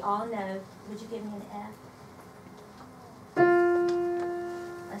that we all know. Would you give me an F?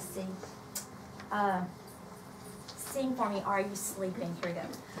 Let's see. Sing for me, Are You Sleeping? Here we go.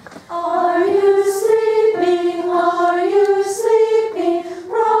 Are you sleeping? Are you sleeping?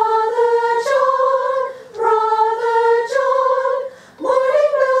 Brother John, Brother John.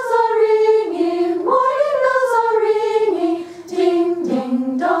 Morning bells are ringing, morning bells are ringing. Ding,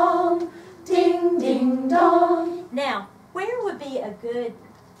 ding, dong, ding, ding, dong. Now, where would be a good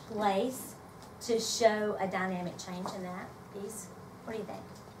place to show a dynamic change in that piece? What do you think?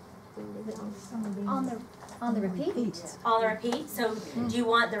 On the repeat. On the repeat. So do you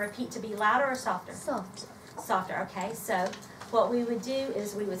want the repeat to be louder or softer? Soft. Softer, okay. So what we would do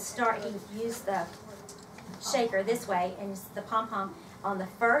is we would start, he would use the shaker this way and the pom-pom on the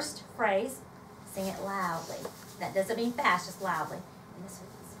first phrase, sing it loudly. That doesn't mean fast, just loudly. And this one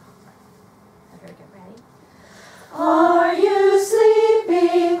is softer. Okay, get ready. Are you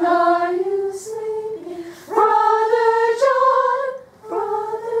sleeping? Are you sleeping? Brother John,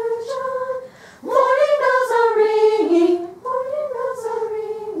 Brother John. Morning bells are ringing, morning bells are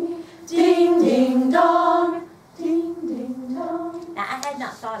ringing. Ding, ding, dong, ding, ding, dong. Now, I had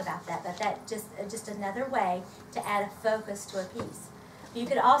not thought about that, but that just another way to add a focus to a piece. You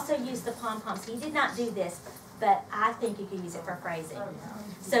could also use the pom-poms. He did not do this, but I think you could use it for phrasing.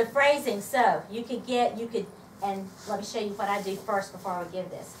 So phrasing, so you could, and let me show you what I do first before I give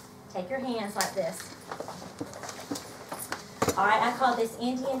this. Take your hands like this. All right, I call this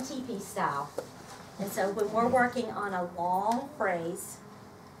Indian teepee style. And so when we're working on a long phrase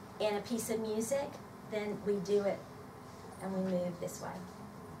in a piece of music, then we do it and we move this way.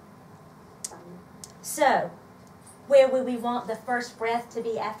 So, where would we want the first breath to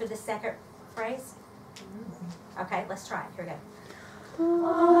be after the second phrase? Okay, let's try it. Here we go.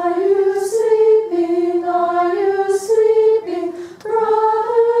 Are you sleeping? Are you sleeping?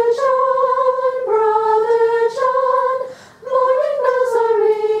 Brother John, Brother John. Morning bells are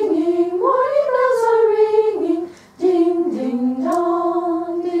ringing, morning bells are ringing. Ding, ding,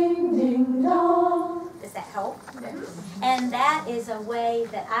 dong, ding, ding, dong. Does that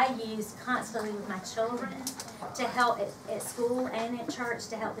that I use constantly with my children to help at school and at church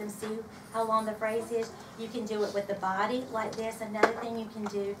to help them see how long the phrase is. You can do it with the body like this. Another thing you can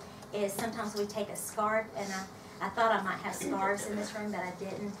do is sometimes we take a scarf, and I thought I might have scarves in this room, but I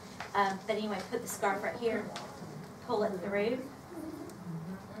didn't. But anyway, put the scarf right here, pull it through.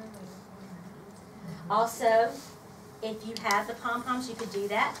 Also, if you have the pom-poms, you could do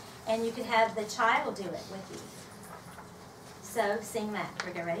that, and you could have the child do it with you. So, sing that.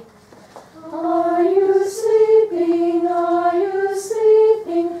 Here we go, ready? Are you sleeping? Are you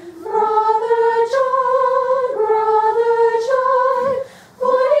sleeping? Brother John, Brother John.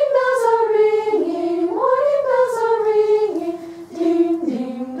 Morning bells are ringing, morning bells are ringing. Ding,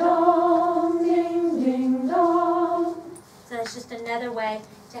 ding, dong, ding, ding, dong. So that's just another way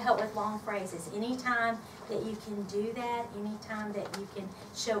to help with long phrases. Anytime that you can do that, anytime that you can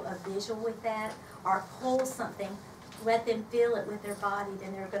show a visual with that, or pull something, let them feel it with their body,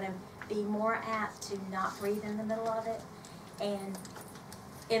 then they're going to be more apt to not breathe in the middle of it and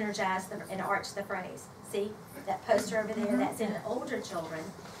energize them and arch the phrase. See that poster over there? That's in the older children.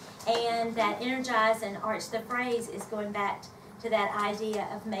 And that energize and arch the phrase is going back to that idea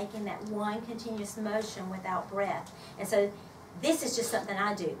of making that one continuous motion without breath. And so this is just something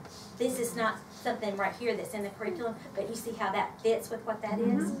I do. This is not something right here that's in the curriculum, but you see how that fits with what that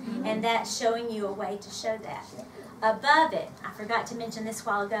is? And that's showing you a way to show that. Above it, I forgot to mention this a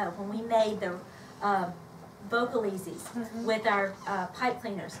while ago, when we made the vocalises with our pipe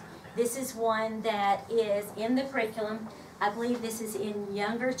cleaners. This is one that is in the curriculum. I believe this is in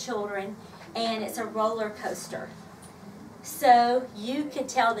younger children, and it's a roller coaster. So you could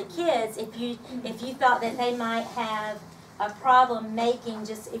tell the kids, if you thought that they might have a problem making,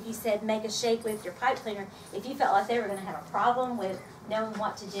 just if you said make a shape with your pipe cleaner, if you felt like they were going to have a problem with knowing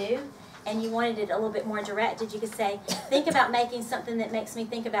what to do, and you wanted it a little bit more directed, you could say, think about making something that makes me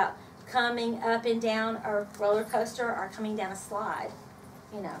think about coming up and down a roller coaster or coming down a slide.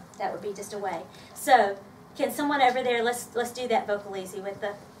 You know, that would be just a way. So, can someone over there, let's do that vocalese with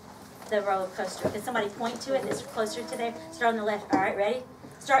the roller coaster. Can somebody point to it that's closer to there? Start on the left. All right, ready?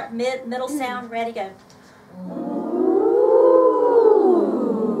 Start middle sound, ready, go.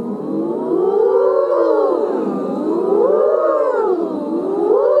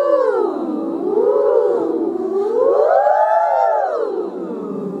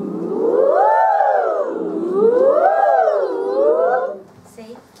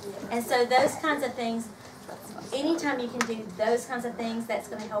 So those kinds of things, anytime you can do those kinds of things, that's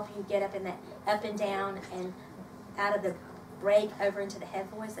going to help you get up in that up and down and out of the break over into the head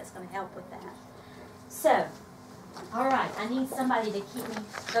voice. That's going to help with that. So, all right, I need somebody to keep me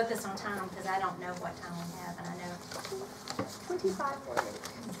focused on time because I don't know what time we have, and I know 25 words.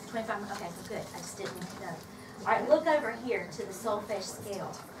 25. Okay, good. I just didn't know. All right, look over here to the solfege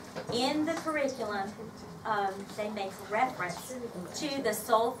scale. In the curriculum, they make reference to the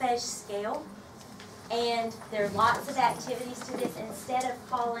solfege scale, and there are lots of activities to this. Instead of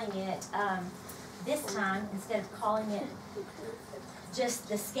calling it, this time, instead of calling it just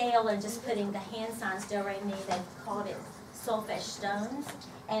the scale and just putting the hand signs do, re, mi, they've called it solfege stones,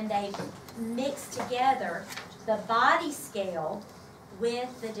 and they've mixed together the body scale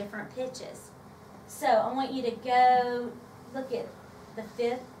with the different pitches. So I want you to go look at the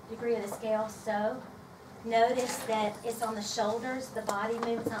 5th degree of the scale. So notice that it's on the shoulders, the body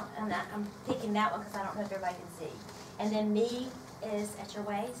moves on that. I'm picking that one because I don't know if everybody can see. And then mi is at your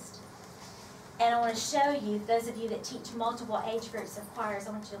waist. And I want to show you, those of you that teach multiple age groups of choirs,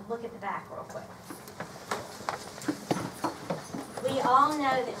 I want you to look at the back real quick. We all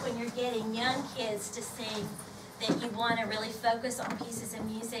know that when you're getting young kids to sing, that you want to really focus on pieces of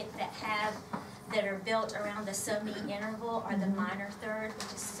music that are built around the so-mi interval or the minor third,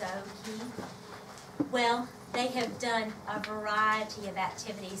 which is so key. Well, they have done a variety of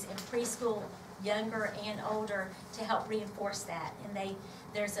activities in preschool, younger and older, to help reinforce that. And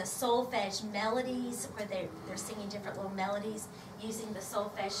there's a solfege melodies where they're singing different little melodies using the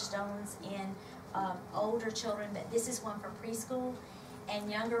solfege stones in older children, but this is one for preschool and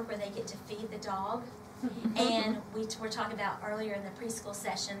younger where they get to feed the dog. And we were talking about earlier in the preschool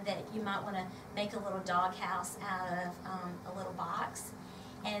session that you might want to make a little dog house out of a little box.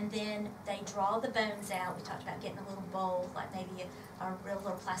 And then they draw the bones out. We talked about getting a little bowl, like maybe a real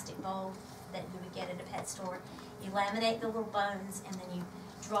little plastic bowl that you would get at a pet store. You laminate the little bones, and then you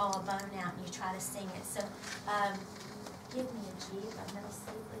draw a bone out, and you try to sing it. So give me a G, a middle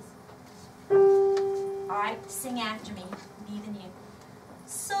C, please. All right, sing after me, me then you.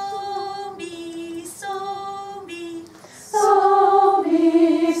 So, mi, so, mi. So,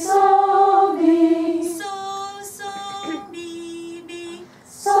 mi, so, mi. So, mi, mi.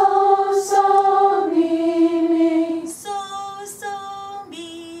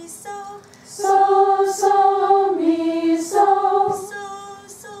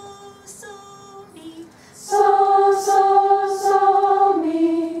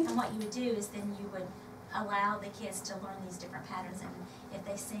 allow the kids to learn these different patterns, and if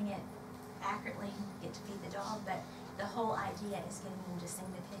they sing it accurately, get to feed the dog, but the whole idea is getting them to sing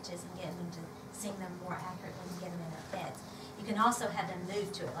the pitches and getting them to sing them more accurately and get them in their heads. You can also have them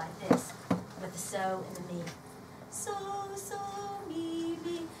move to it like this, with the so and the me. So, me,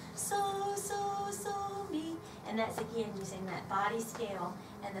 me, so, me. And that's again using that body scale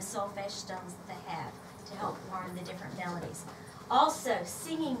and the solfege tones that they have to help learn the different melodies. Also,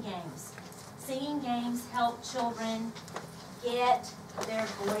 singing games. Singing games help children get their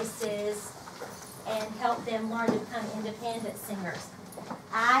voices and help them learn to become independent singers.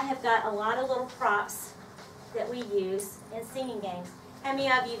 I have got a lot of little props that we use in singing games. How many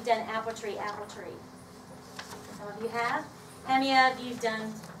of you have done apple tree, apple tree? Some of you have. How many of you have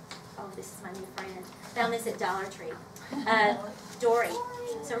done, oh, this is my new friend, found this at Dollar Tree. Dory.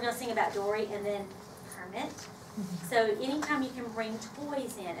 So we're going to sing about Dory and then Kermit. So anytime you can bring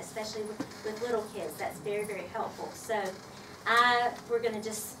toys in, especially with little kids, that's very, very helpful. So we're going to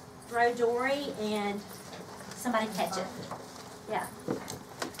just throw Dory and somebody catch it. Yeah.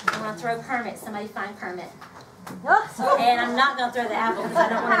 I'm going to throw Kermit. Somebody find Kermit. And I'm not going to throw the apple because I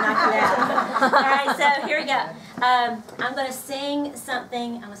don't want to knock you out. All right, so here we go. I'm going to sing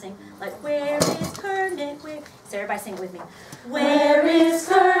something. I'm going to sing like, where is Kermit? Where? So everybody sing it with me. Where is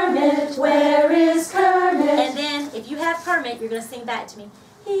Kermit? Where is Kermit? And then if you have Kermit, you're going to sing back to me.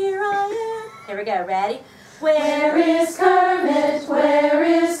 Here I am. Here we go. Ready? Where is Kermit? Where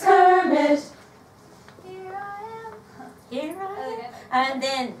is Kermit? Here I am. Here I am. And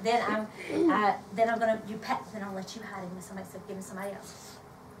then I'm gonna then I'll let you hide him with somebody. So give him somebody else.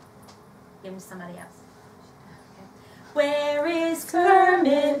 Give him somebody else. Okay. Where is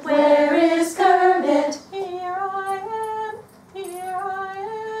Kermit? Where is Kermit? Here I am. Here I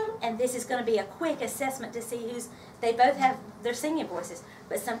am. And this is going to be a quick assessment to see who's. They both have their singing voices,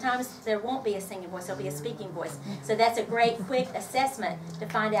 but sometimes there won't be a singing voice. There'll be a speaking voice. So that's a great quick assessment to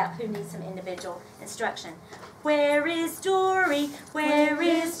find out who needs some individual instruction. Where is Dory? Where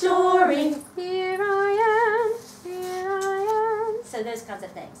is Dory? Here I am. Here I am. So those kinds of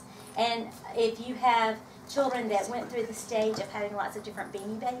things. And if you have children that went through the stage of having lots of different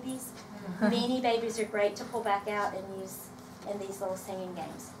Beanie Babies, Beanie Babies are great to pull back out and use in these little singing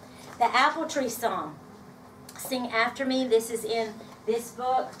games. The Apple Tree Song. Sing After Me. This is in this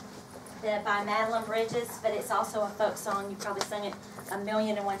book by Madeline Bridges, but it's also a folk song. You probably sung it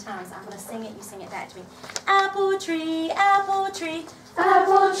 1,000,001 times. I'm going to sing it. You sing it back to me. Apple tree, apple tree.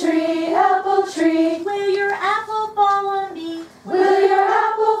 Apple tree, apple tree. Will your apple fall on me? Will your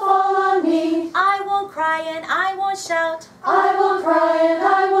apple fall on me? I won't cry and I won't shout. I won't cry and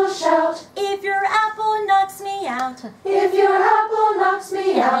I won't shout. If your apple knocks me out. If your apple knocks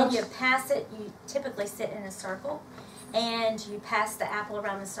me out. And you pass it. You typically sit in a circle, and you pass the apple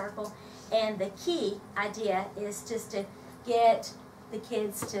around the circle. And the key idea is just to get the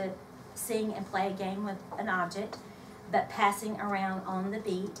kids to sing and play a game with an object, but passing around on the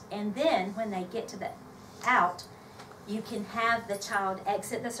beat. And then when they get to the out, you can have the child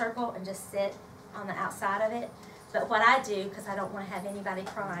exit the circle and just sit on the outside of it. But what I do, because I don't want to have anybody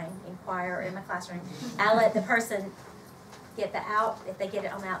crying in choir or in my classroom, I let the person get the out. If they get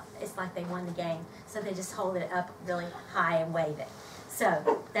it on the out, it's like they won the game. So they just hold it up really high and wave it.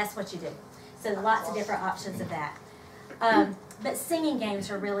 So that's what you do. So lots of different options of that. But singing games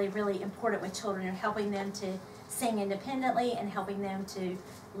are really, really important with children and helping them to sing independently and helping them to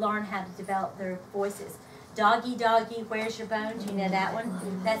learn how to develop their voices. Doggy, doggy, where's your bone? Do you know that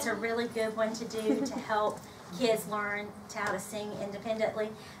one? That's a really good one to do to help kids learn how to sing independently.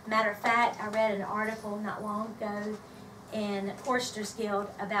 Matter of fact, I read an article not long ago in Choristers Guild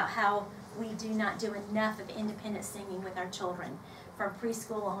about how we do not do enough of independent singing with our children from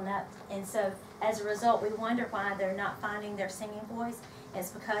preschool on up. And so as a result, we wonder why they're not finding their singing voice.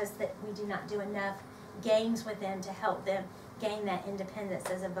 It's because that we do not do enough games with them to help them gain that independence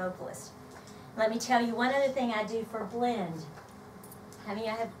as a vocalist. Let me tell you one other thing I do for blend. How many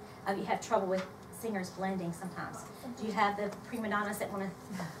of you have trouble with singers blending sometimes? Do you have the prima donnas that want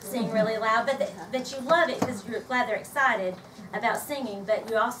to sing really loud, but you love it because you're glad they're excited about singing, but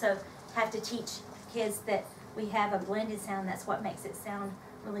you also have to teach kids that we have a blended sound. That's what makes it sound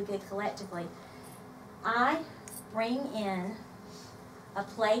really good collectively. I bring in a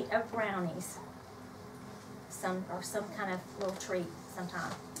plate of brownies, some kind of little treat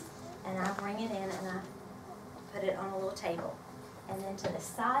sometime, and I bring it in and I put it on a little table, and then to the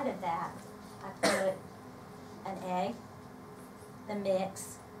side of that I put an egg, the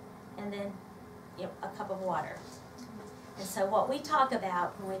mix, and then a cup of water. And so what we talk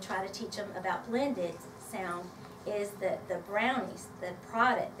about when we try to teach them about blended sound is that the brownies, the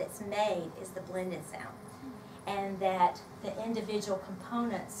product that's made is the blended sound. And that the individual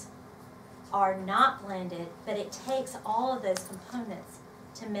components are not blended, but it takes all of those components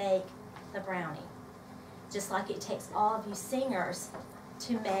to make the brownie. Just like it takes all of you singers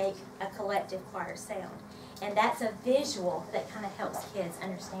to make a collective choir sound. And that's a visual that kind of helps kids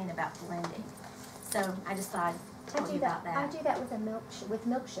understand about blending. So I just thought I'd tell you about I that. do that with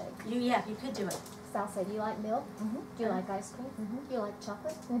milkshake. Yeah, you could do it. So I'll say, do you like milk? Do you like ice cream? Do you like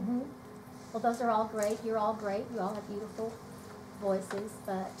chocolate? Well, those are all great. You're all great. You all have beautiful voices,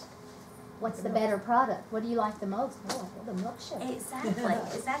 but what's the better product? What do you like the most? Oh, well, the milkshake.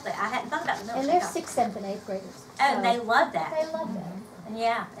 Exactly. I hadn't thought about the milkshake. And they're 6th, 7th, and 8th graders. Oh, so they love that. They love that. And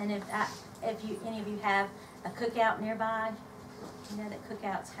yeah, and if any of you have a cookout nearby, you know that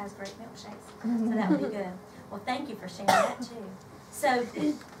Cookouts has great milkshakes. So that would be good. Well, thank you for sharing that too. So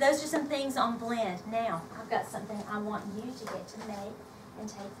those are some things on blend. Now, I've got something I want you to get to make and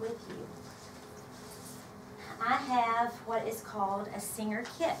take with you. I have what is called a singer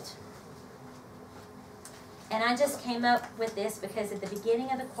kit. And I just came up with this because at the beginning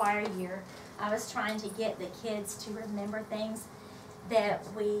of the choir year, I was trying to get the kids to remember things that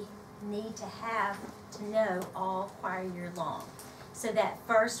we need to have to know all choir year long. So that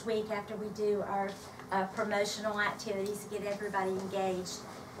first week after we do our promotional activities to get everybody engaged,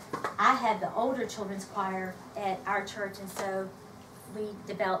 I had the older children's choir at our church, and so we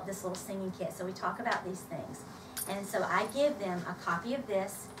developed this little singing kit. So we talk about these things. And so I give them a copy of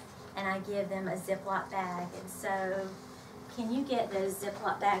this, and I give them a Ziploc bag. And so can you get those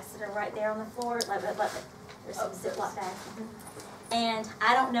Ziploc bags that are right there on the floor? There's some Ziploc bags. And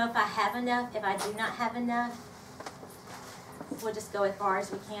I don't know if I have enough. If I do not have enough, we'll just go as far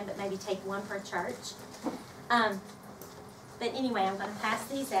as we can, but maybe take one per church. But anyway, I'm going to pass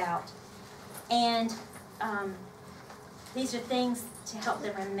these out. And these are things to help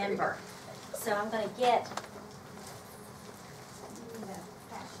them remember. So I'm going to get,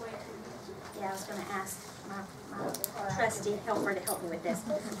 I was going to ask my trusty helper to help me with this.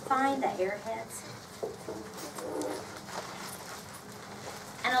 Find the airheads.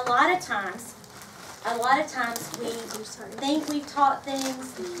 And a lot of times we think we've taught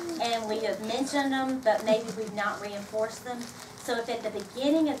things and we have mentioned them, but maybe we've not reinforced them. So if at the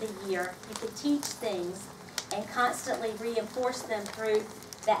beginning of the year you could teach things and constantly reinforce them through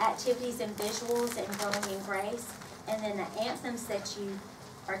the activities and visuals and growing in grace, and then the anthems that you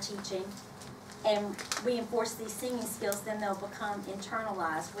are teaching, and reinforce these singing skills, then they'll become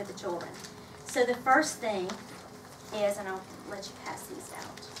internalized with the children. So the first thing is, and I'll let you pass these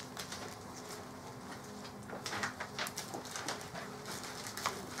out.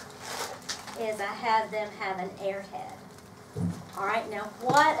 Is I have them have an airhead. All right, now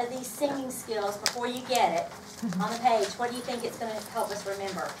what are these singing skills, before you get it on the page, what do you think it's going to help us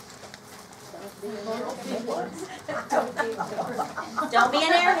remember? Don't be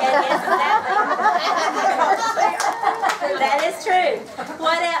an airhead, yes, exactly. That is true.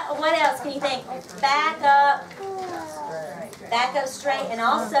 What else can you think? Back up straight, and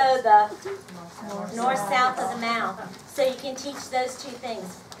also the north-south of the mouth. So you can teach those two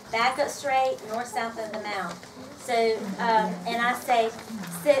things. Back up straight, north-south of the mouth. So, and I say,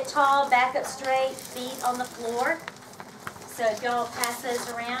 sit tall, back up straight, feet on the floor. So if y'all pass those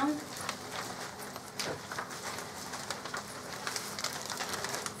around.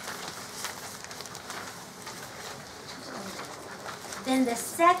 Then the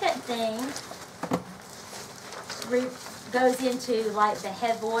second thing goes into like the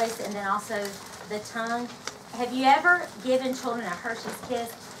head voice and then also the tongue. Have you ever given children a Hershey's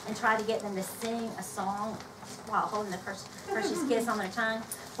Kiss and tried to get them to sing a song while holding the Hershey's Kiss on their tongue?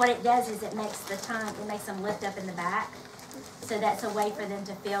 What it does is it makes them lift up in the back. So that's a way for them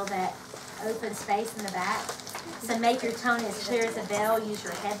to feel that open space in the back. So make your tone as clear as a bell, use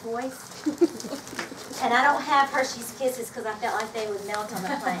your head voice. And I don't have Hershey's Kisses because I felt like they would melt on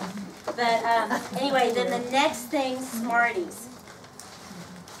the plane. But anyway, then the next thing, Smarties.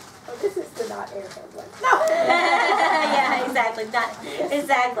 Oh, this is the not airhead one. No. Yeah,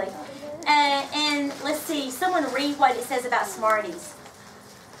 exactly. And let's see, someone read what it says about Smarties.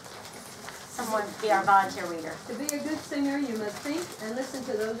 Someone be our volunteer reader. To be a good singer, you must think and listen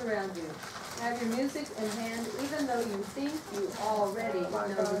to those around you. Have your music in hand, even though you think you already know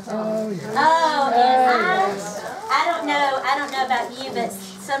the song. I don't know about you, but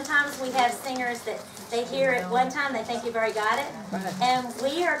sometimes we have singers that they hear it one time, they think you've already got it. And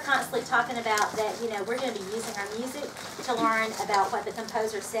we are constantly talking about that, we're going to be using our music to learn about what the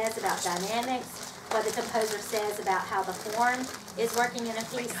composer says about dynamics, what the composer says about how the form is working in a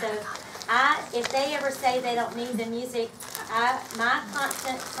piece. So if they ever say they don't need the music, my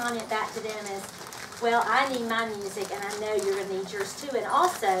constant comment back to them is, well, I need my music, and I know you're gonna need yours too. And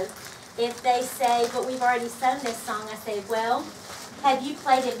also, if they say, but we've already sung this song, I say, well, have you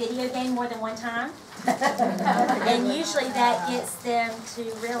played a video game more than one time? And usually that gets them to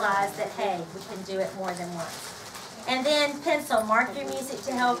realize that, hey, we can do it more than once. And then pencil, mark your music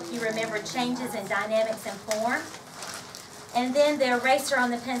to help you remember changes in dynamics and form. And then the eraser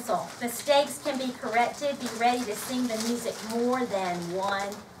on the pencil. Mistakes can be corrected. Be ready to sing the music more than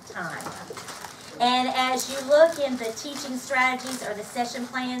one time. And as you look in the teaching strategies or the session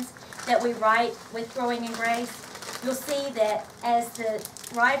plans that we write with Growing in Grace, you'll see that as the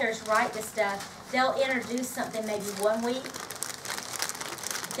writers write the stuff, they'll introduce something maybe 1 week.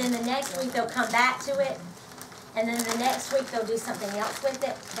 Then the next week they'll come back to it. And then the next week they'll do something else with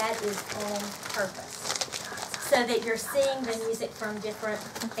it. That is on purpose, so that you're seeing the music from different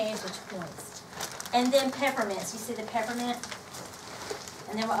vantage points. And then peppermints. You see the peppermint?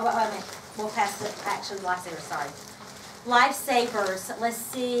 And then, wait a minute. We'll pass the actual lifesavers, sorry. Lifesavers. Let's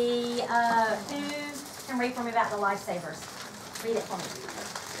see, who can read for me about the lifesavers? Read it for me.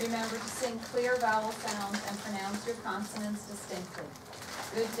 Remember to sing clear vowel sounds and pronounce your consonants distinctly.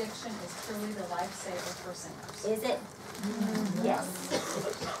 Good diction is truly the lifesaver for singers. Is it? Yes,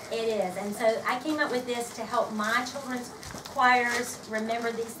 it is. And so I came up with this to help my children's choirs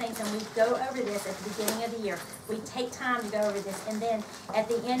remember these things, and we go over this at the beginning of the year. We take time to go over this, and then at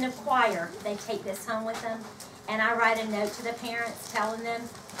the end of choir, they take this home with them, and I write a note to the parents telling them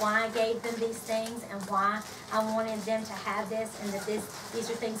why I gave them these things and why I wanted them to have this, and that these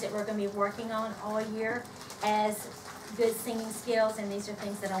are things that we're going to be working on all year as good singing skills, and these are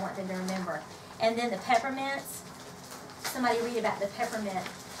things that I want them to remember. And then the peppermints. Somebody read about the peppermint.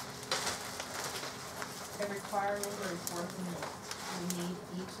 Every choir leader is working it. We need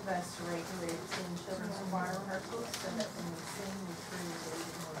each of us to regularly attend children's choir rehearsals so that when we sing, we truly believe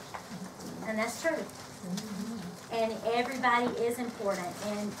in worship. And that's true. And everybody is important.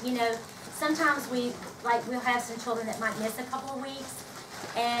 And you know, sometimes we'll have some children that might miss a couple of weeks,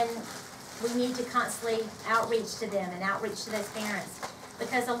 and we need to constantly outreach to them and outreach to those parents.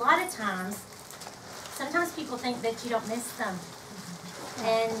 Because a lot of times, sometimes people think that you don't miss them.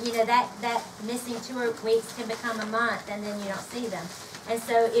 And you know, that missing 2 weeks can become a month, and then you don't see them. And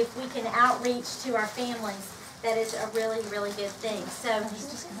so if we can outreach to our families, that is a really, really good thing. So,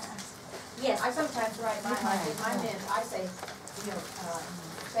 yes. I sometimes write my men, I say,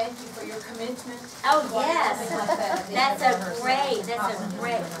 thank you for your commitment. Oh, yes. Something like that. That's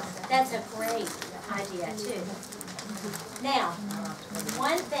a great idea too. Now,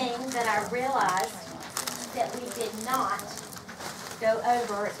 one thing that I realized that we did not go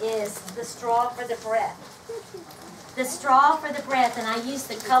over is the straw for the breath. The straw for the breath, and I use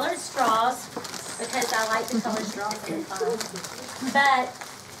the colored straws because I like the colored straws. They're fun. But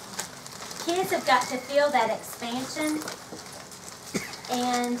kids have got to feel that expansion,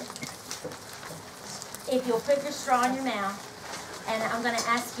 and if you'll put your straw in your mouth, and I'm going to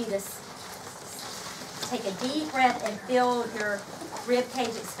ask you to take a deep breath and feel your rib cage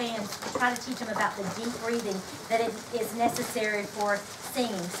expand. Try to teach them about the deep breathing that is necessary for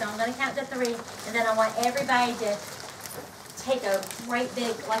singing. So I'm going to count to 3, and then I want everybody to take a great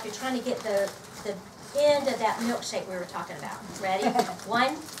big, like you're trying to get the end of that milkshake we were talking about. Ready?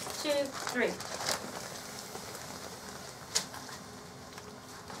 1, 2, 3.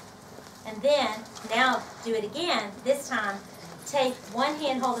 And then, now do it again. This time, take one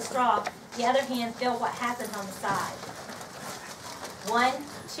hand, hold the straw, the other hand, feel what happens on the side. 1,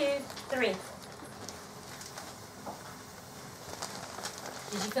 2, 3.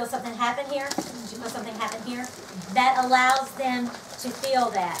 Did you feel something happen here? Did you feel something happen here? That allows them to feel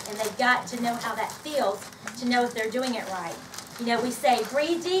that, and they've got to know how that feels to know if they're doing it right. You know, we say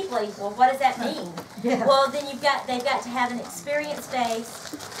breathe deeply. Well, what does that mean? Yeah. Well, then they've got to have an experience base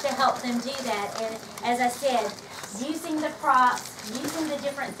to help them do that. And as I said, using the props, using the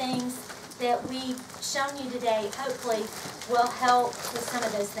different things that we've shown you today, hopefully will help with some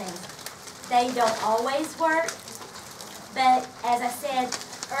of those things. They don't always work, but as I said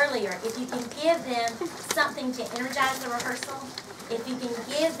earlier, if you can give them something to energize the rehearsal, if you can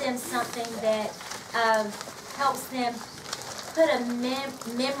give them something that helps them put a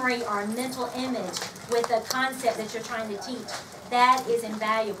memory or a mental image with the concept that you're trying to teach, that is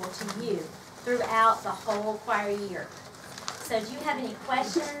invaluable to you throughout the whole choir year. So do you have any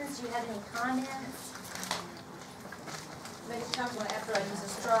questions? Do you have any comments? Many times after I use a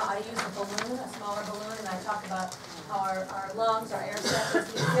straw, I use a balloon, a smaller balloon, and I talk about how our lungs, our air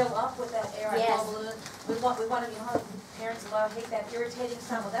separates, we fill up with that air. Yes. I blow balloon. We want to be parents go, I hate that irritating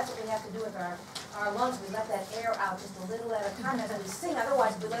sound. Well, that's what we have to do with our lungs. We let that air out just a little at a time as we sing.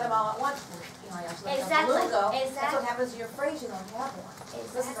 Otherwise, if we let them all at once, you know, you have to let the balloon go. That's what happens to your phrase. You don't have one.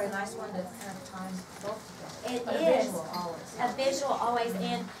 This is a nice one to kind of time both together. It But is. a visual always. A visual always,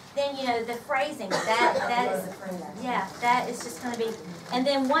 and then, you know, the phrasing, that is, yeah, that is just going to be, and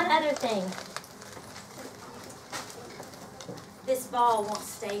then one other thing. This ball won't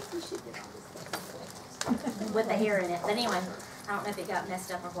stay with the hair in it, but anyway, I don't know if it got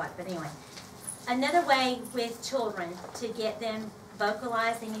messed up or what, but anyway. Another way with children to get them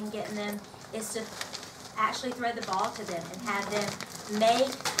vocalizing and getting them is to actually throw the ball to them and have them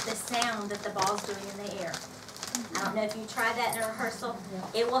make the sound that the ball's doing in the air. I don't know if you tried that in a rehearsal.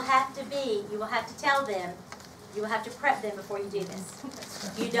 It will have to be, you will have to tell them, you will have to prep them before you do this.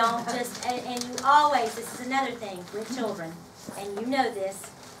 You don't just, and you always, this is another thing with children, and you know this,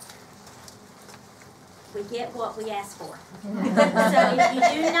 we get what we ask for. So if you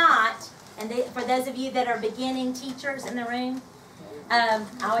do not, and for those of you that are beginning teachers in the room, I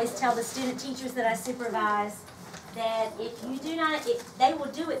always tell the student teachers that I supervise that if you do not, they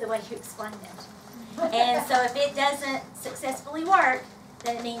will do it the way you explained it. And so if it doesn't successfully work,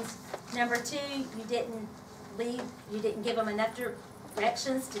 then it means, number two, you didn't give them enough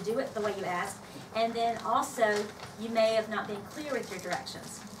directions to do it the way you asked. And then also, you may have not been clear with your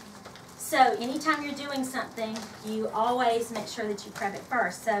directions. So anytime you're doing something, you always make sure that you prep it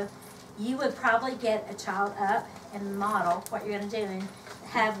first. So you would probably get a child up and model what you're going to do. And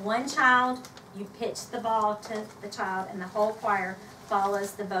have one child, you pitch the ball to the child, and the whole choir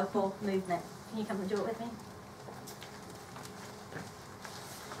follows the vocal movement. Can you come and do it with me?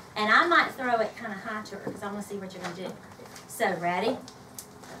 And I might throw it kind of high to her because I want to see what you're going to do. So, ready?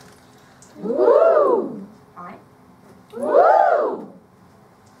 Woo! All right. Woo!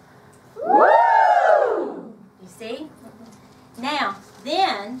 Woo! You see? Now,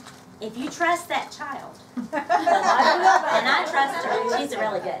 then, if you trust that child, and I trust her, she's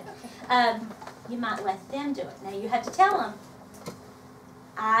really good, you might let them do it. Now, you have to tell them,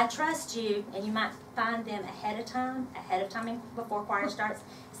 I trust you, and you might find them ahead of time before choir starts.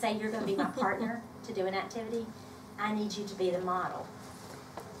 Say you're going to be my partner to do an activity. I need you to be the model.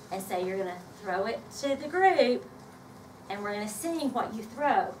 And so you're going to throw it to the group, and we're going to sing what you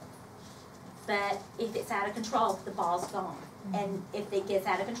throw. But if it's out of control, the ball's gone. And if it gets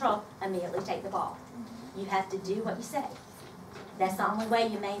out of control, immediately take the ball. You have to do what you say. That's the only way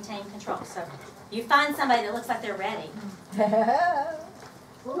you maintain control. So you find somebody that looks like they're ready.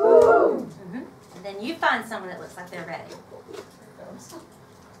 Woo! And then you find someone that looks like they're ready.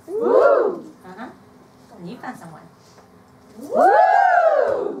 Woo! And you find someone.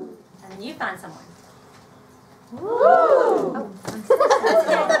 Woo! And then you find someone. Woo!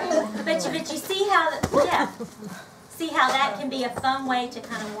 But you see how, see how that can be a fun way to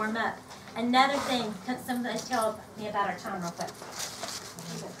kind of warm up. Another thing, somebody tell me about our time real quick.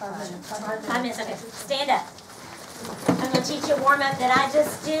 5 minutes, okay. Stand up. I'm going to teach you a warm up that I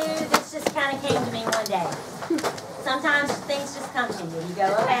just do. This just kind of came to me one day. Sometimes things just come to you. You go,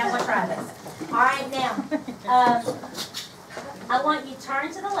 okay, I'm going to try this. All right, now, I want you to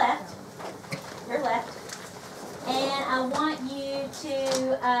turn to the left, your left, and I want you to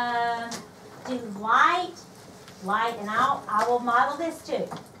do light, and I will model this too,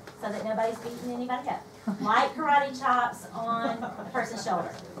 so that nobody's beating anybody up. Light karate chops on the person's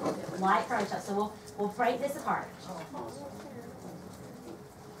shoulder. Light karate chops. So we'll break this apart.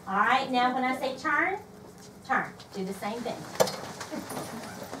 All right, now when I say turn, turn. Do the same thing.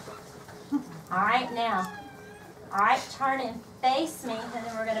 All right, now. All right, turn and face me, and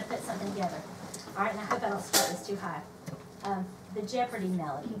then we're going to put something together. All right, and I hope I don't start this too high. The Jeopardy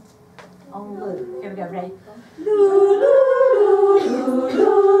melody on Lou. Here we go. Ready? Lou, Lou, Lou, Lou,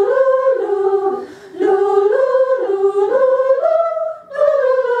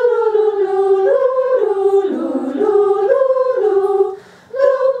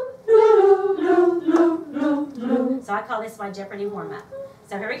 Lou, Lou, so I call this my Jeopardy warm-up.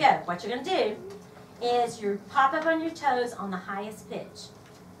 So here we go. What you're going to do is you pop up on your toes on the highest pitch. So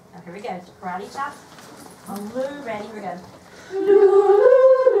here we go. Karate chop. On Lou, ready, here we go. Lou,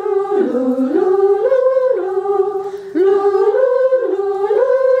 Lou, Lou, Lou,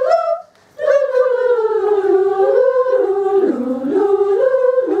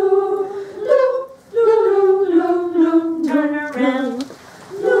 Lou, Lou, turn around.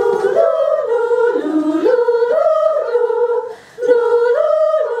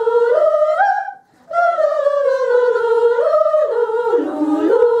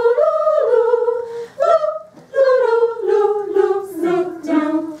 Sit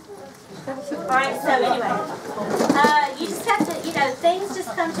down. All right,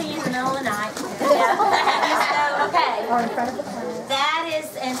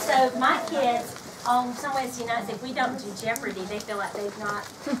 so my kids, on some Wednesday nights, if we don't do Jeopardy, they feel like they've not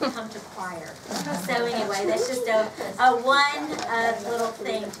come to choir. So anyway, that's just a one little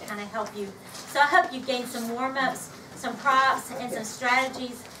thing to kind of help you. So I hope you gain some warm-ups, some props, and some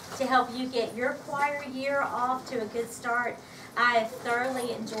strategies to help you get your choir year off to a good start. I have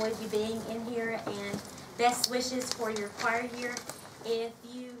thoroughly enjoyed you being in here, and best wishes for your choir year. If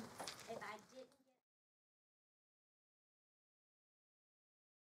you